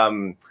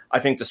 I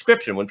think,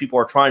 description when people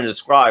are trying to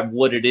describe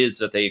what it is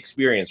that they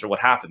experience or what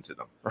happened to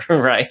them,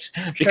 right?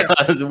 Sure.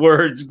 Because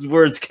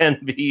words can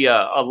be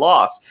a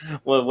loss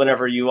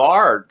whenever you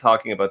are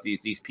talking about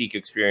these peak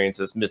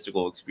experiences,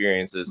 mystical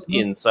experiences,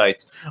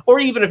 insights, or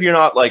even if you're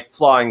not like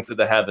flying through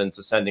the heavens,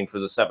 ascending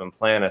through the 7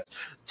 planets,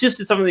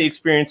 just some of the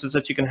experiences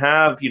that you can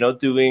have,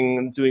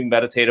 doing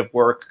meditative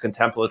work,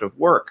 contemplative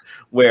work,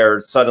 where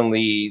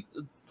suddenly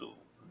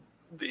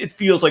it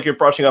feels like you're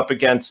brushing up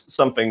against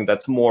something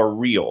that's more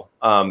real.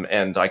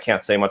 And I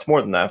can't say much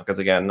more than that because,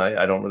 again,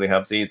 I don't really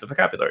have the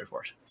vocabulary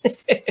for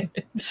it.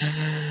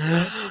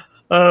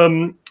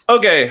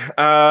 Okay.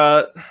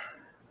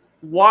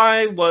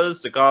 Why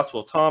was the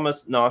Gospel of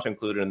Thomas not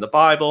included in the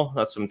Bible?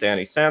 That's from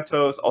Danny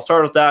Santos. I'll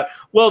start with that.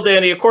 Well,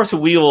 Danny, of course,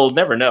 we will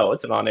never know.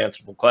 It's an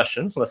unanswerable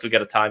question unless we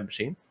get a time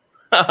machine.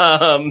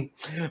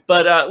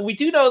 But we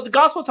do know the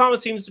Gospel of Thomas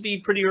seems to be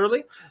pretty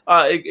early.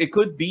 It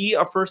could be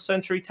a 1st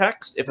century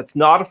text. If it's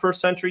not a 1st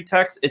century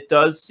text, it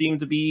does seem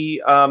to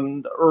be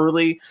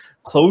early,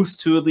 close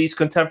to at least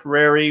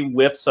contemporary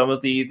with some of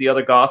the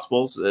other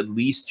Gospels, at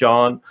least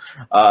John,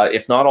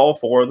 if not all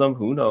 4 of them,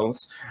 who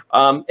knows.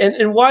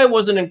 And why it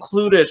wasn't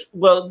included?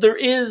 Well, there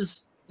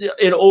is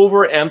an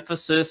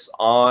overemphasis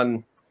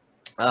on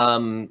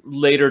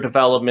later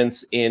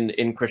developments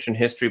in Christian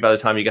history. By the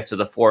time you get to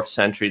the 4th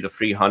century, the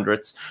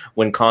 300s,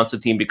 when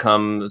Constantine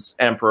becomes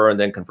emperor and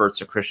then converts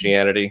to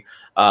Christianity,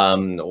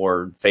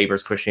 or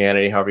favors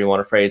Christianity, however you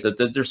want to phrase it,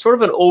 there's sort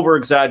of an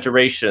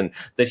over-exaggeration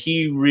that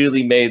he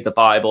really made the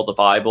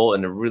Bible,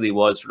 and it really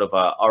was sort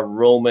of a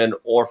Roman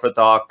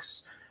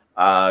Orthodox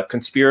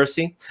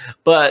conspiracy.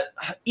 But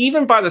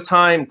even by the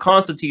time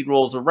Constantine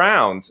rolls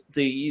around,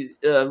 he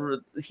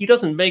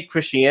doesn't make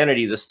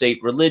Christianity the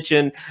state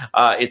religion.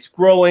 It's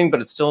growing,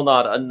 but it's still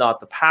not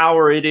the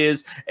power it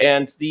is.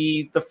 And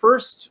the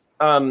first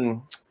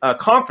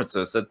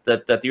conferences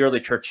that the early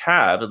church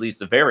had, at least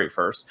the very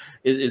first,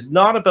 is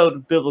not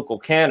about biblical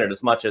canon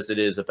as much as it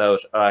is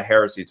about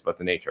heresies about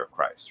the nature of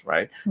Christ,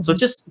 right? So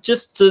just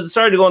to,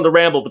 sorry to go on the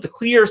ramble, but to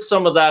clear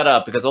some of that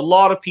up, because a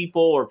lot of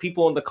people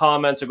in the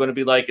comments are going to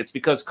be like, it's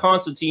because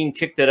Constantine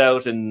kicked it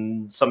out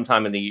in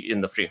sometime in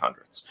the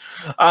 300s.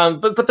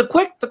 But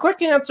the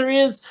quick answer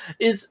is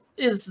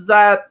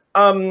that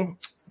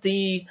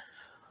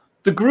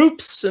the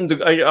groups, and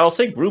I'll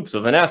say groups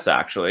with an S,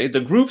 actually,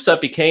 the groups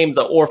that became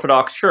the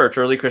Orthodox Church.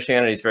 Early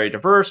Christianity is very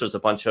diverse. There's a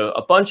bunch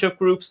of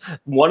groups.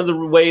 One of the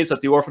ways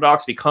that the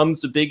Orthodox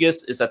becomes the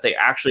biggest is that they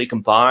actually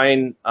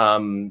combine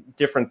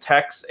different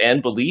texts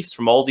and beliefs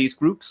from all these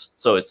groups.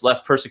 So it's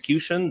less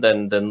persecution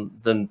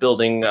than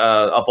building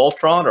a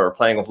Voltron or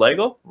playing with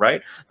Lego,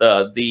 right?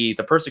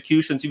 The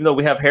persecutions, even though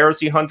we have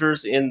heresy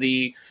hunters in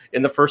the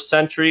 1st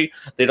century,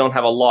 they don't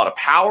have a lot of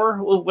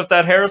power with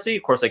that heresy.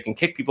 Of course, they can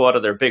kick people out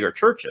of their bigger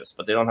churches,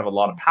 but they don't have a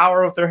lot of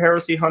power with their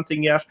heresy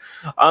hunting yet.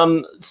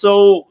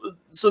 So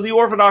the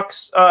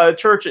Orthodox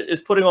Church is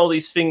putting all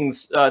these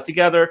things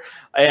together,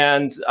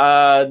 and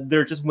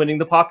they're just winning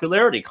the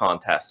popularity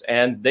contest.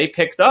 And they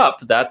picked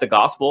up that the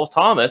Gospel of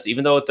Thomas,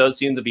 even though it does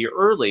seem to be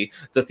early,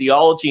 the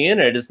theology in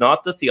it is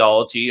not the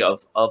theology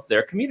of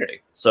their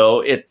community.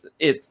 So it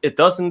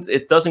doesn't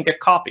get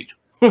copied.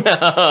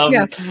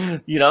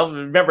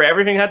 Remember,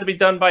 everything had to be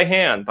done by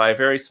hand by a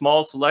very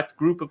small select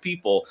group of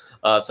people,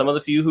 some of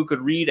the few who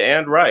could read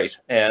and write,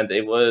 and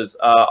it was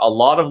a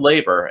lot of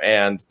labor,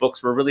 and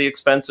books were really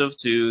expensive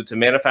to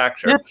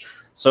manufacture. Yeah.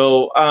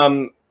 So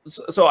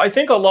I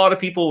think a lot of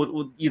people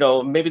would,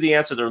 maybe the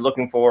answer they're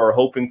looking for or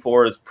hoping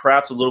for is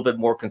perhaps a little bit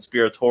more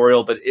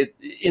conspiratorial, but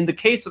in the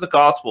case of the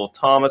Gospel of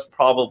Thomas,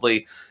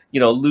 probably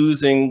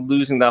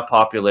losing that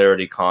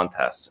popularity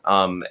contest,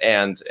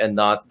 and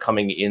not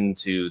coming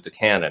into the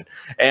canon.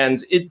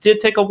 And it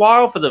did take a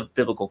while for the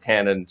biblical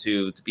canon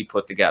to be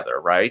put together,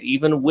 right?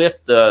 Even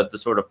with the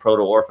sort of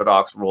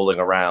proto-Orthodox rolling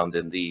around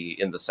in the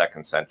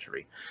 2nd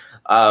century.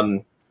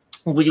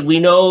 We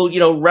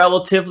know,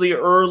 relatively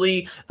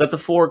early that the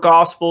 4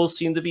 Gospels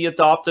seem to be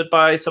adopted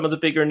by some of the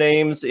bigger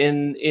names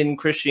in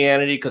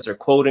Christianity because they're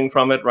quoting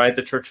from it, right?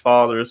 The church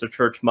fathers, the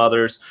church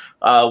mothers.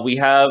 We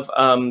have,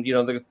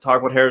 the talk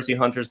about heresy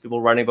hunters,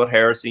 people writing about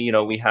heresy.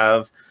 We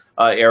have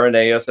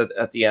Irenaeus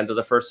at the end of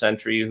the 1st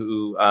century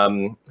who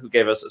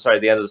gave us,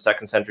 at the end of the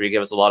 2nd century,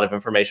 gave us a lot of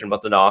information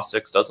about the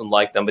Gnostics, doesn't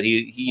like them, but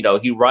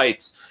he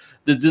writes.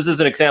 This is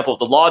an example of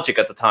the logic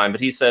at the time,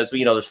 but he says,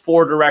 there's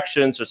 4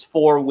 directions, there's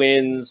 4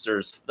 winds,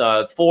 there's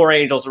 4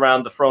 angels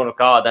around the throne of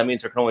God. That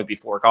means there can only be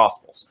 4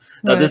 Gospels.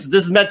 Now, this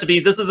is meant to be,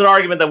 this is an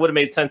argument that would have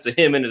made sense to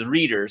him and his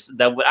readers,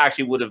 that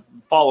actually would have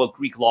followed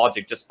Greek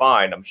logic just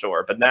fine, I'm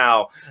sure. But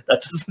now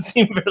that doesn't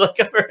seem like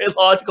a very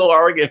logical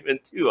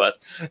argument to us.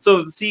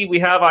 So see, we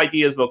have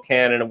ideas about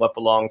canon and what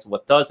belongs and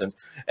what doesn't.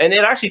 And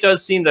it actually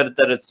does seem that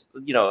it's,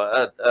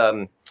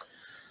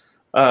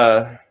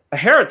 a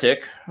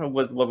heretic,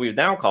 what we would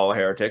now call a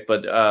heretic,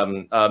 but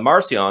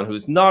Marcion,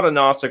 who's not a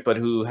Gnostic, but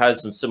who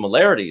has some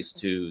similarities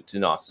to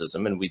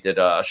Gnosticism, and we did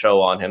a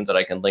show on him that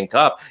I can link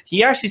up.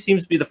 He actually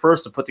seems to be the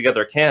first to put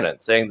together a canon,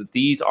 saying that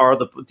these are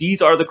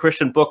the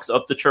Christian books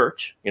of the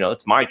church. You know,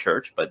 it's my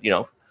church, but you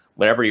know,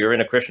 whenever you're in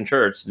a Christian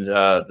church,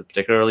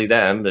 particularly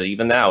then, but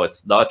even now,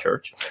 it's the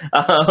church,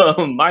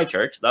 my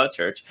church, the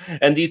church,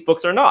 and these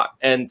books are not.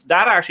 And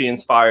that actually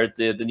inspired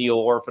the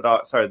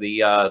neo-Orthodox, sorry,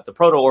 the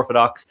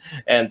proto-Orthodox,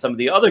 and some of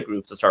the other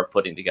groups to start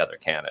putting together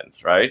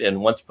canons, right?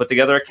 And once you put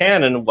together a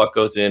canon, what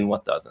goes in,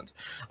 what doesn't.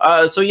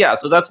 So yeah,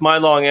 so that's my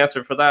long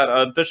answer for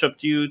that. Bishop,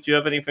 do you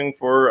have anything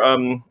for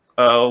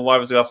why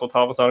was the Gospel of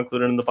Thomas not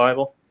included in the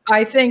Bible?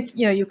 I think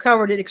you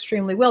covered it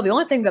extremely well. The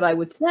only thing that I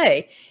would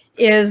say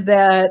is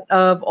that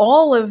of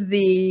all of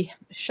the,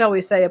 shall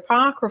we say,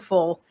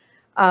 apocryphal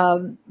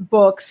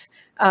books,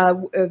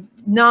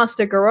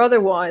 Gnostic or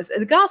otherwise,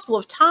 the Gospel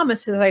of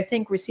Thomas has, I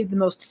think, received the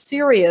most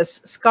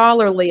serious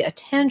scholarly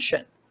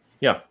attention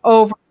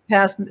over the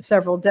past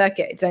several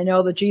decades. I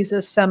know the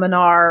Jesus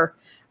Seminar,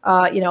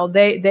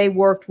 they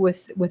worked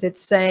with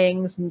its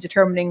sayings and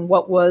determining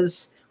what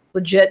was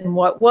legit and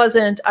what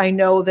wasn't. I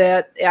know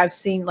that I've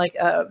seen like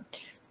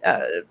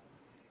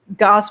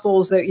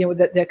Gospels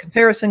that the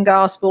comparison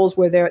Gospels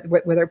where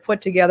they're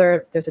put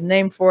together. There's a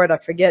name for it. I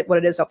forget what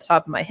it is off the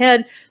top of my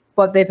head,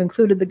 but they've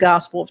included the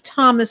Gospel of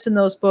Thomas in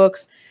those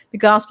books. The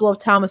Gospel of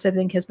Thomas, I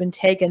think, has been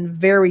taken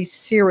very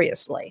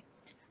seriously,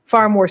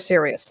 far more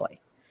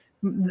seriously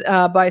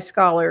by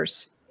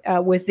scholars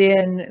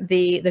within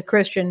the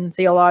Christian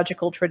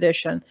theological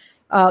tradition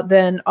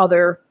than the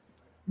other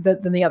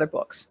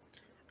books,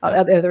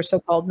 other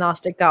so-called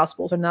Gnostic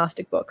Gospels or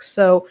Gnostic books.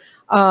 So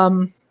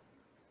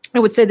I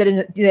would say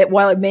that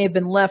while it may have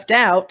been left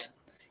out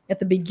at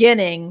the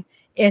beginning,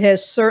 it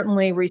has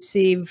certainly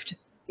received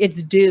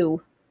its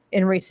due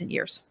in recent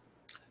years.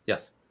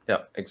 Yes.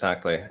 Yeah,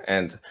 exactly.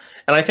 And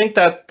I think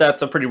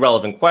that's a pretty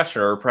relevant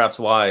question, or perhaps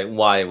why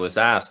it was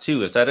asked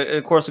too, is that,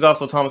 of course, the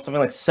Gospel of Thomas,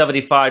 something like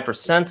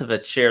 75% of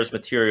it shares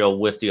material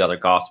with the other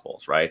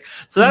Gospels, right?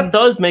 So that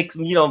does make,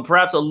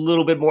 perhaps a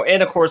little bit more.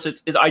 And of course,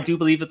 I do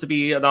believe it to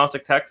be a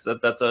Gnostic text.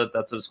 That's a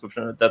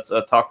description. That's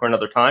a talk for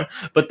another time.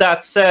 But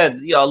that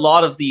said, a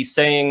lot of these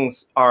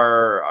sayings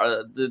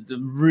are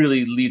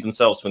really lead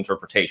themselves to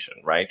interpretation,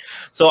 right?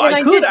 So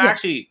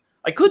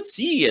I could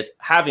see it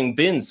having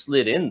been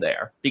slid in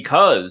there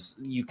because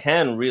you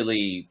can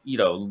really,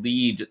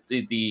 lead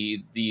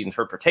the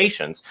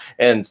interpretations.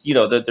 And,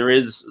 that there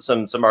is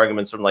some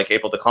arguments from like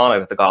April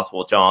DeConnick that the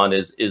Gospel of John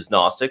is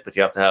Gnostic, but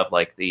you have to have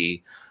like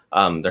the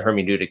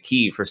hermeneutic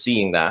key for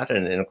seeing that.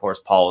 And of course,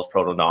 Paul is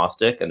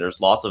proto-Gnostic, and there's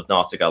lots of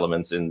Gnostic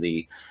elements in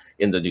the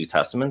New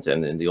Testament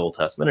and in the Old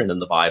Testament and in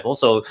the Bible.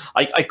 So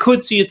I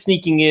could see it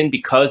sneaking in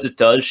because it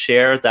does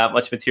share that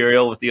much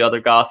material with the other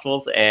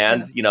Gospels.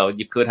 And,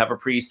 you could have a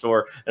priest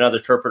or another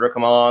interpreter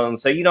come along and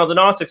say, the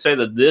Gnostics say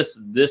that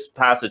this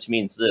passage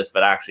means this,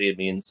 but actually it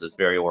means this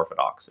very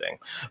Orthodox thing.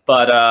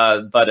 But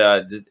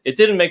it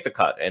didn't make the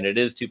cut, and it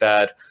is too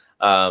bad.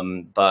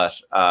 But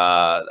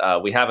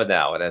we have it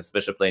now, and as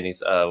Bishop Laney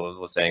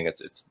was saying,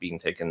 it's being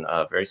taken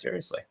very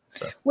seriously.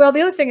 So, well,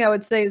 the other thing I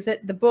would say is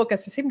that the book,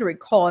 as I seem to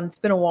recall, and it's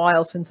been a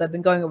while since I've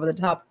been going over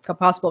the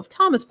Gospel of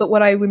Thomas, but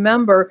what I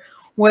remember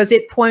was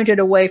it pointed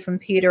away from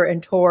Peter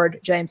and toward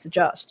James the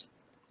Just,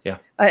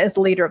 as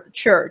the leader of the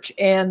church.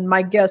 And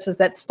my guess is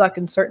that stuck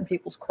in certain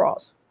people's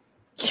craws.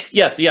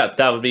 Yes, yeah,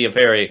 that would be a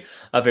very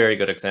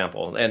good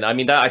example, and I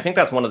mean I think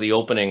that's one of the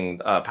opening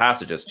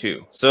passages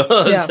too. So,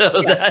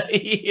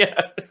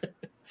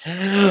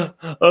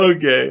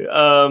 Okay.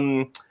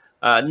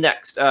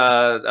 Next,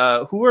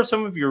 who are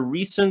some of your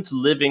recent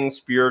living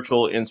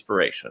spiritual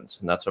inspirations?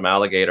 And that's from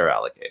Alligator.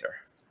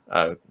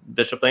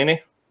 Bishop Laney.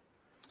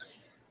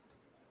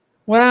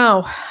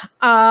 Wow,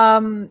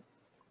 I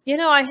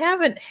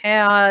haven't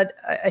had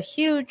a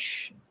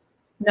huge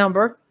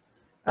number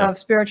of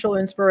spiritual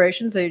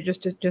inspirations. They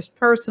just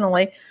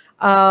personally,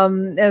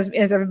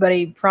 as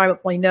everybody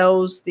probably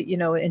knows, that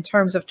in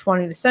terms of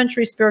 20th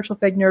century spiritual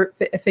figures,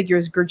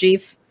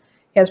 Gurdjieff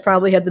has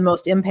probably had the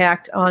most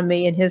impact on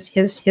me in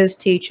his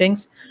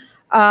teachings.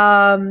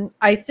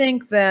 I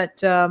think that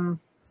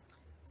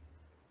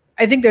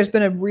there's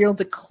been a real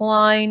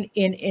decline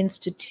in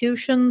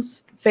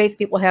institutions. Faith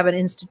people have in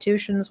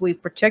institutions. We've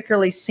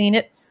particularly seen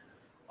it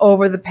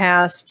over the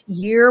past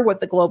year with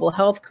the global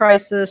health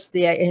crisis,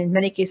 in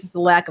many cases, the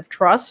lack of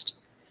trust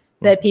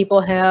that people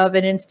have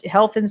in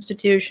health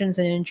institutions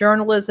and in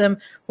journalism.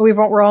 But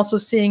we're also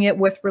seeing it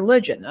with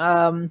religion,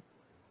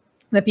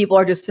 that people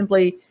are just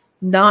simply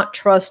not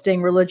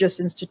trusting religious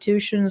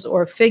institutions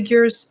or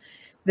figures.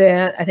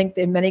 That I think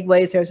in many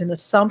ways there's an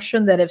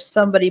assumption that if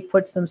somebody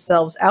puts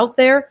themselves out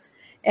there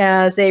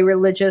as a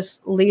religious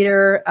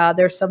leader,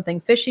 there's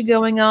something fishy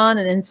going on.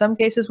 And in some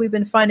cases, we've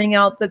been finding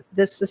out that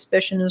this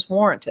suspicion is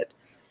warranted.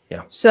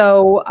 Yeah.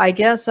 So I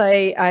guess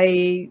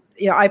I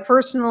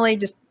personally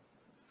just,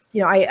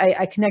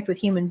 I connect with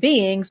human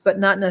beings, but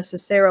not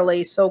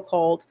necessarily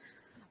so-called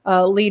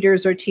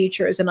leaders or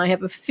teachers. And I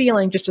have a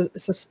feeling, just a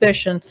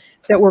suspicion,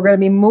 that we're going to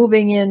be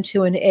moving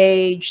into an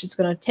age. It's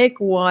going to take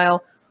a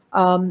while,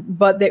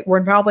 but that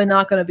we're probably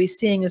not going to be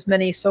seeing as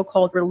many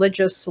so-called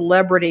religious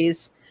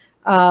celebrities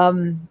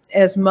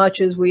as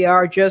much as we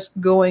are just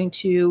going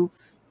to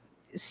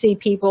see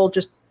people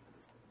just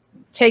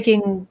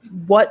taking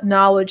what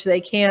knowledge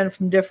they can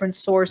from different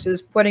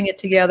sources, putting it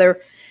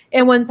together,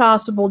 and when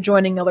possible,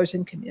 joining others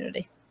in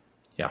community.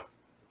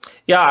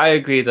 Yeah, I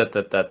agree that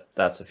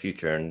that's the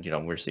future, and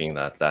we're seeing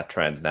that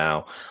trend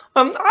now.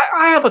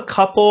 I have a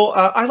couple.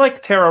 I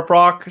like Tara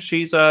Brach.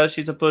 She's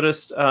a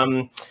Buddhist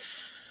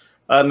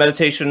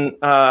meditation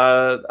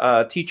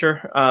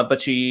teacher,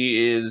 but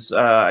she is,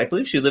 I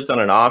believe she lived on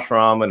an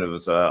ashram, and it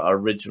was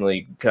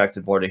originally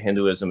connected more to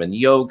Hinduism and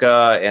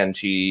yoga, and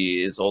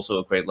she is also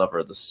a great lover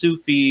of the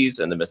Sufis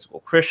and the mystical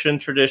Christian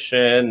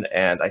tradition,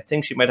 and I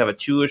think she might have a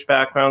Jewish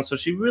background, so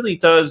she really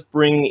does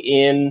bring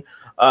in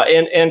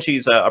and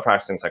she's a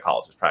practicing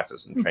psychologist,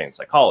 trained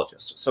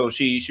psychologist. So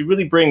she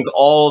really brings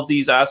all of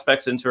these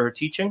aspects into her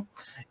teaching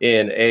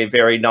in a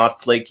very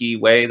not flaky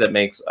way that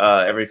makes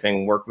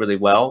everything work really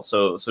well.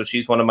 So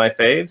she's one of my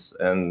faves.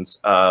 And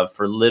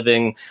for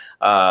living,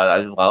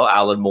 well,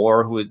 Alan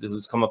Moore,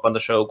 who's come up on the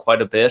show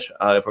quite a bit.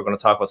 If we're going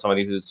to talk about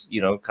somebody who's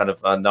kind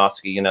of a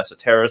Gnostic and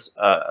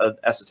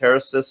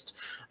esotericist,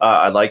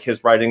 I like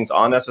his writings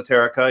on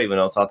esoterica, even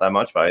though it's not that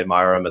much, but I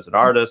admire him as an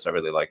artist. I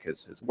really like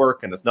his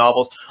work and his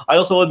novels. I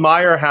also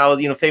admire how,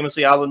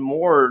 famously Alan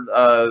Moore,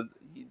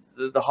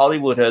 the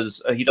Hollywood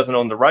he doesn't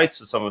own the rights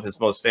to some of his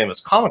most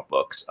famous comic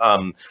books,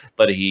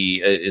 but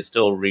he is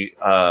still he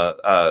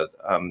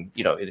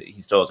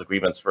still has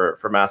agreements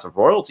for massive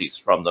royalties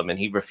from them, and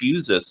he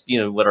refuses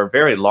what are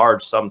very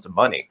large sums of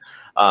money.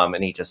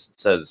 And he just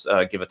says,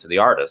 give it to the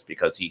artist,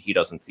 because he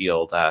doesn't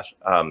feel that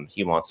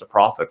he wants to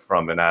profit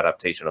from an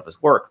adaptation of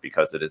his work,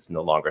 because it is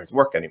no longer his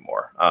work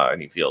anymore.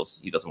 And he feels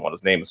he doesn't want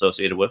his name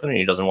associated with it, and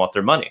he doesn't want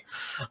their money.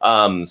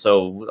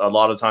 So a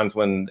lot of times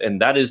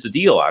and that is the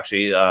deal,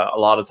 actually, a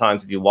lot of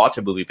times if you watch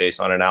a movie based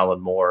on an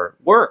Alan Moore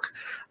work,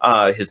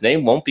 his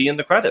name won't be in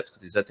the credits,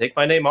 because he said, take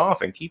my name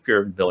off and keep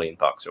your $1 million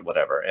or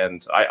whatever.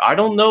 And I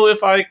don't know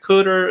if I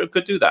could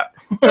do that.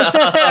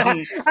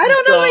 I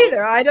don't know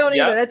either. I don't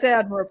either. That's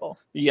admirable.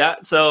 Yeah.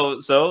 So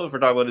if we're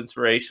talking about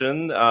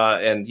inspiration,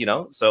 and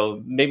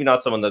so maybe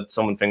not someone that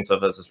someone thinks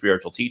of as a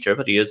spiritual teacher,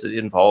 but he is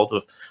involved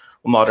with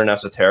modern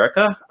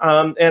esoterica.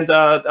 And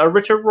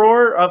Richard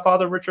Rohr,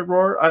 Father Richard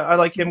Rohr, I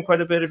like him quite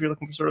a bit. If you're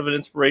looking for sort of an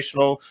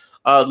inspirational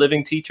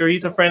living teacher,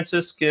 he's a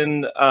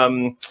Franciscan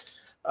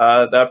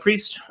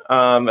priest,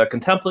 a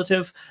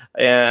contemplative,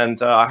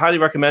 and I highly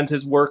recommend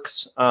his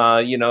works.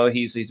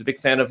 He's a big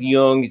fan of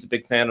Jung. He's a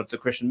big fan of the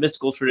Christian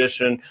mystical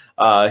tradition.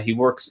 He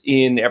works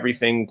in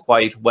everything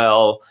quite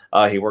well.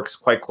 He works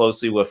quite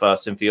closely with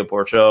Cynthia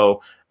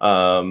Bourgeault.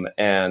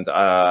 And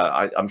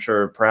I'm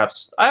sure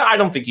perhaps, I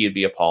don't think he'd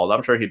be appalled.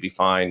 I'm sure he'd be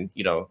fine,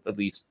 at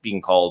least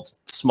being called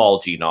small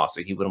G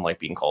Gnostic. He wouldn't like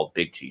being called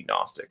big G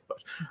Gnostic, but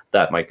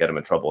that might get him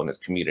in trouble in his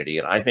community.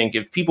 And I think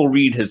if people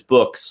read his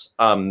books,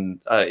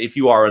 if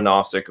you are a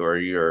Gnostic, or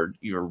you're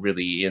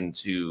really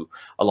into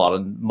a lot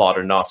of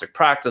modern Gnostic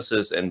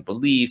practices and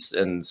beliefs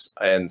and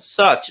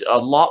such, a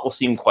lot will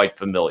seem quite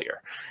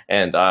familiar.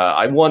 And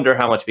I wonder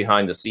how much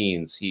behind the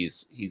scenes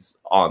he's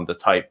on the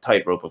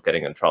tightrope of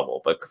getting in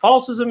trouble. But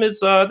Catholicism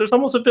is there's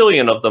almost 1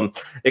 billion of them.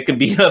 It can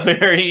be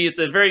it's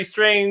a very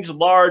strange,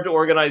 large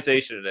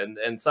organization,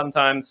 and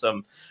sometimes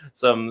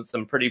some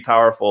pretty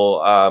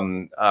powerful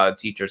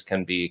teachers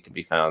can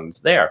be found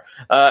there.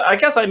 I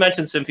guess I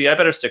mentioned Cynthia. I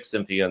better stick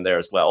Cynthia in there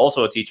as well.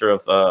 Also a teacher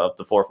of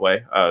the Fourth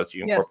Way.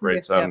 She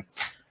incorporates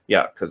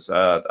because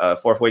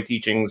Fourth Way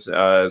teachings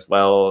as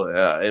well,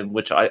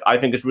 which I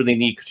think is really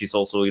neat, because she's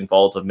also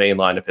involved with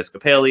mainline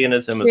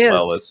Episcopalianism as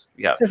well as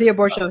Cynthia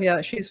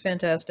Bourgeault. She's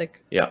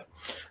fantastic. Yeah,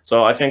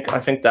 so I think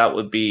that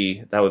would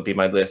be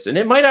my list, and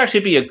it might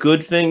actually be a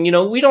good thing.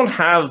 We don't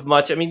have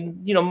much. I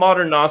mean,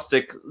 modern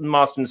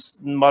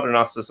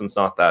Gnosticism's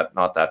not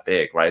that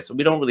big, right? So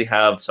we don't really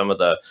have some of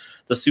the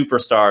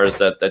superstars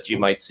that you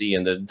might see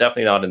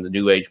definitely not in the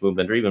New Age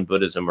movement, or even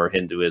Buddhism or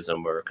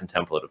Hinduism or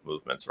contemplative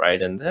movements,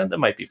 right? And that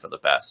might be for the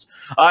best.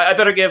 I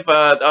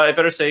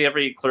better say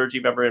every clergy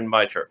member in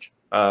my church,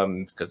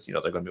 because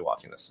they're going to be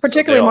watching this.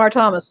 Particularly Mar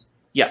Thomas.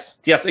 Yes,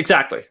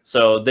 exactly.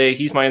 So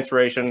he's my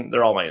inspiration.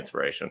 They're all my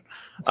inspiration.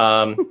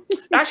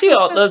 Actually,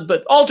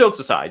 but all jokes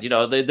aside,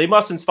 they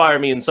must inspire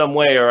me in some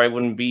way, or I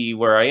wouldn't be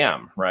where I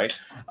am, right?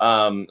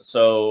 And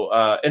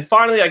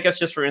finally, I guess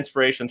just for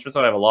inspiration, turns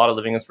out I have a lot of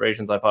living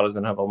inspirations. I thought I was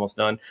going to have almost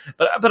none,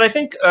 but I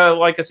think,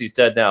 well, I guess he's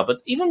dead now.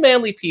 But even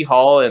Manly P.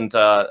 Hall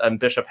and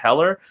Bishop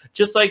Heller,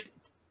 just like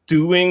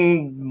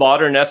doing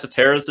modern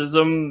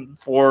esotericism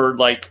for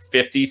like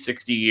 50,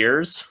 60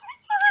 years.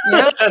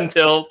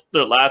 Until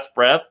their last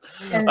breath,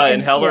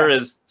 and Heller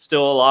is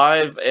still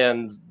alive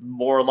and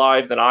more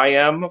alive than I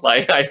am.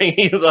 Like, I mean,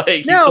 he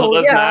still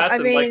does mass. I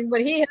mean,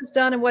 what he has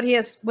done and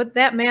what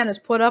that man has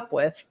put up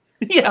with.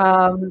 Yes.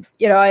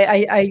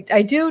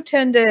 I do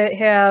tend to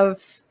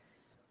have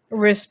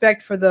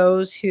respect for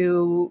those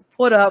who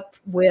put up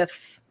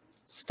with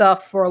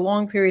stuff for a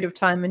long period of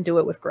time and do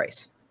it with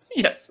grace.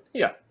 Yes,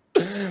 yeah.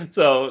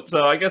 So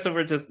I guess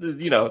we're just,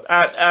 you know,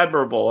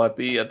 admirable at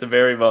the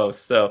very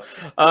most. So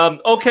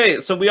okay,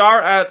 so we are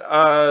at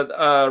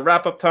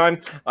wrap up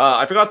time.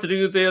 I forgot to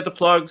do the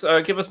plugs.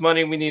 Give us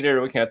money, we need it,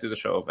 or we can't do the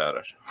show without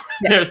it.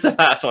 Yeah. There's the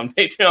last one: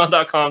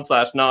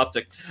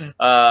 patreon.com/Gnostic,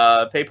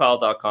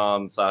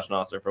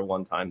 paypal.com/Gnostic for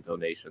one-time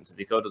donations. If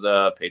you go to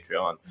the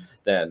Patreon,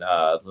 then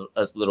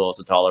as little as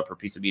 $1 per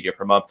piece of media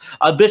per month.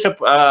 Bishop,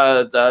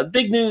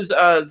 big news,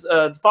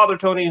 Father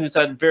Tony, who's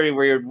had very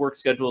weird work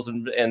schedules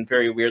and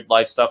very weird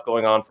life stuff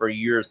going on for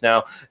years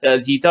now.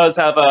 He does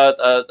have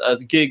a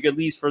gig, at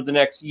least for the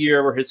next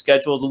year, where his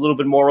schedule is a little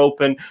bit more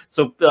open.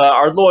 So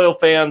our loyal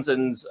fans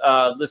and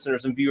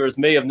listeners and viewers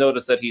may have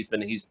noticed that he's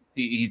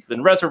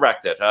been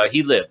resurrected.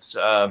 He lives.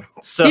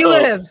 So he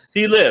lives.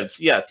 He lives.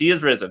 Yes, he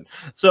is risen.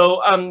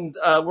 So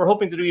we're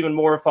hoping to do even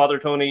more of Father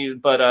Tony,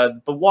 but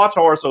watch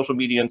our social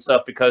media and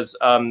stuff, because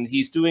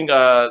he's doing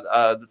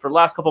for the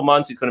last couple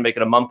months, he's going to make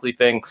it a monthly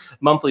thing,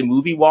 monthly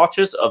movie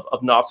watches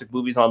of Gnostic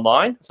movies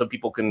online, so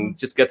people can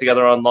just get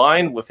together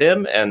online with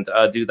him and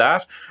do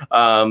that.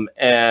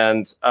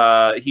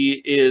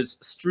 He is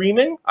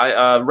streaming.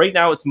 Right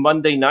now it's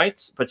Monday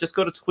nights, but just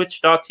go to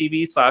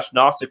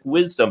twitch.tv/Gnostic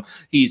Wisdom.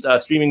 He's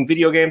streaming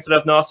video games that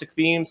have Gnostic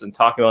themes and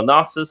talking about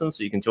Gnosticism,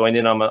 so you can join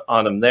in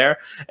on them there.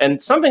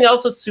 And something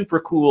else that's super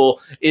cool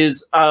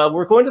is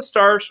we're going to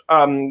start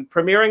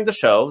premiering the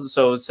show.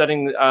 So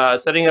setting it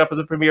up as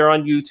a premiere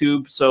on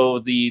YouTube. So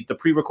the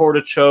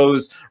pre-recorded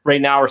shows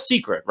right now are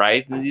secret,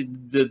 right?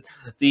 The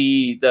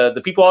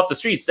people off the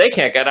streets, they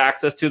can't get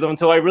access to them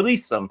until I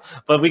release them.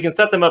 But we can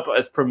set them up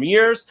as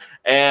premieres,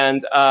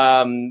 and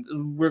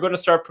we're going to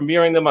start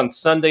premiering them on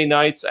Sunday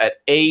nights at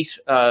 8,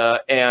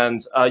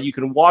 and you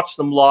can watch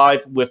them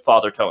live with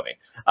Father Tony.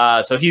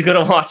 So he's going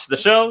to watch the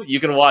show, you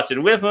can watch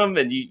it with him,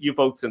 and you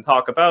folks can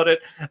talk about it.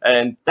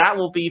 And that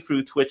will be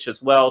through Twitch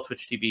as well,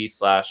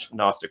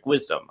 twitch.tv/Gnostic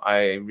Wisdom.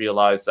 I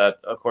realize that,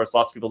 of course,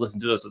 lots of people listen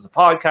to this as a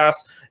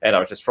podcast, and I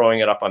was just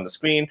throwing it up on the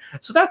screen.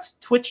 So that's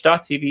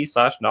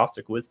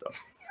twitch.tv/Gnostic Wisdom.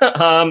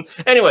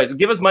 Anyways,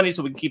 give us money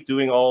so we can keep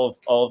doing all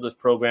of this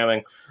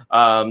programming.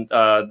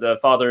 The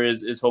Father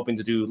is hoping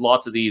to do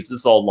lots of these. This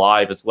is all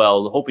live as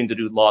well, hoping to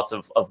do lots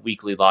of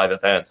weekly live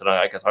events. And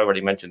I guess I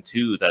already mentioned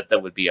too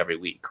that would be every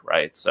week,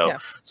 right? So yeah.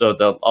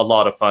 A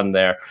lot of fun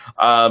there.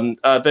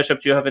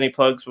 Bishop, do you have any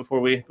plugs before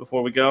we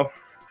go?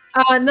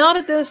 Not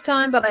at this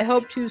time, but I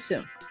hope to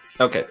soon.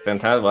 Okay,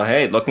 fantastic. Well,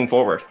 hey, looking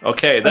forward.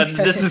 Okay,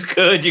 this is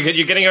good.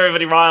 You're getting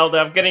everybody riled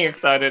up, getting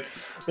excited.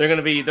 They're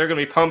gonna be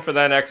pumped for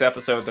that next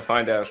episode to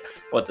find out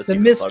what the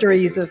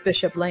mysteries of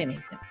Bishop Laney.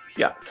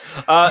 Yeah.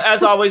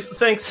 As always,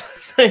 thanks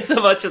so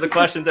much for the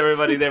questions,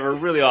 everybody. They were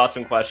really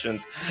awesome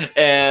questions,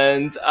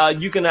 and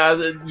you can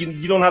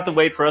you don't have to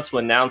wait for us to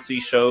announce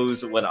these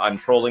shows when I'm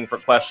trolling for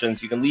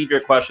questions. You can leave your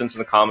questions in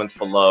the comments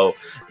below.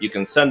 You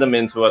can send them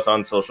in to us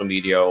on social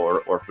media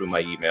or through my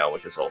email,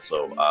 which is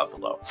also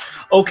below.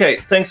 Okay,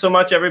 thanks so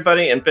much,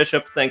 everybody, and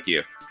Bishop, thank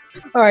you.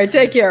 All right,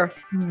 take care.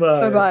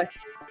 Bye. Bye-bye.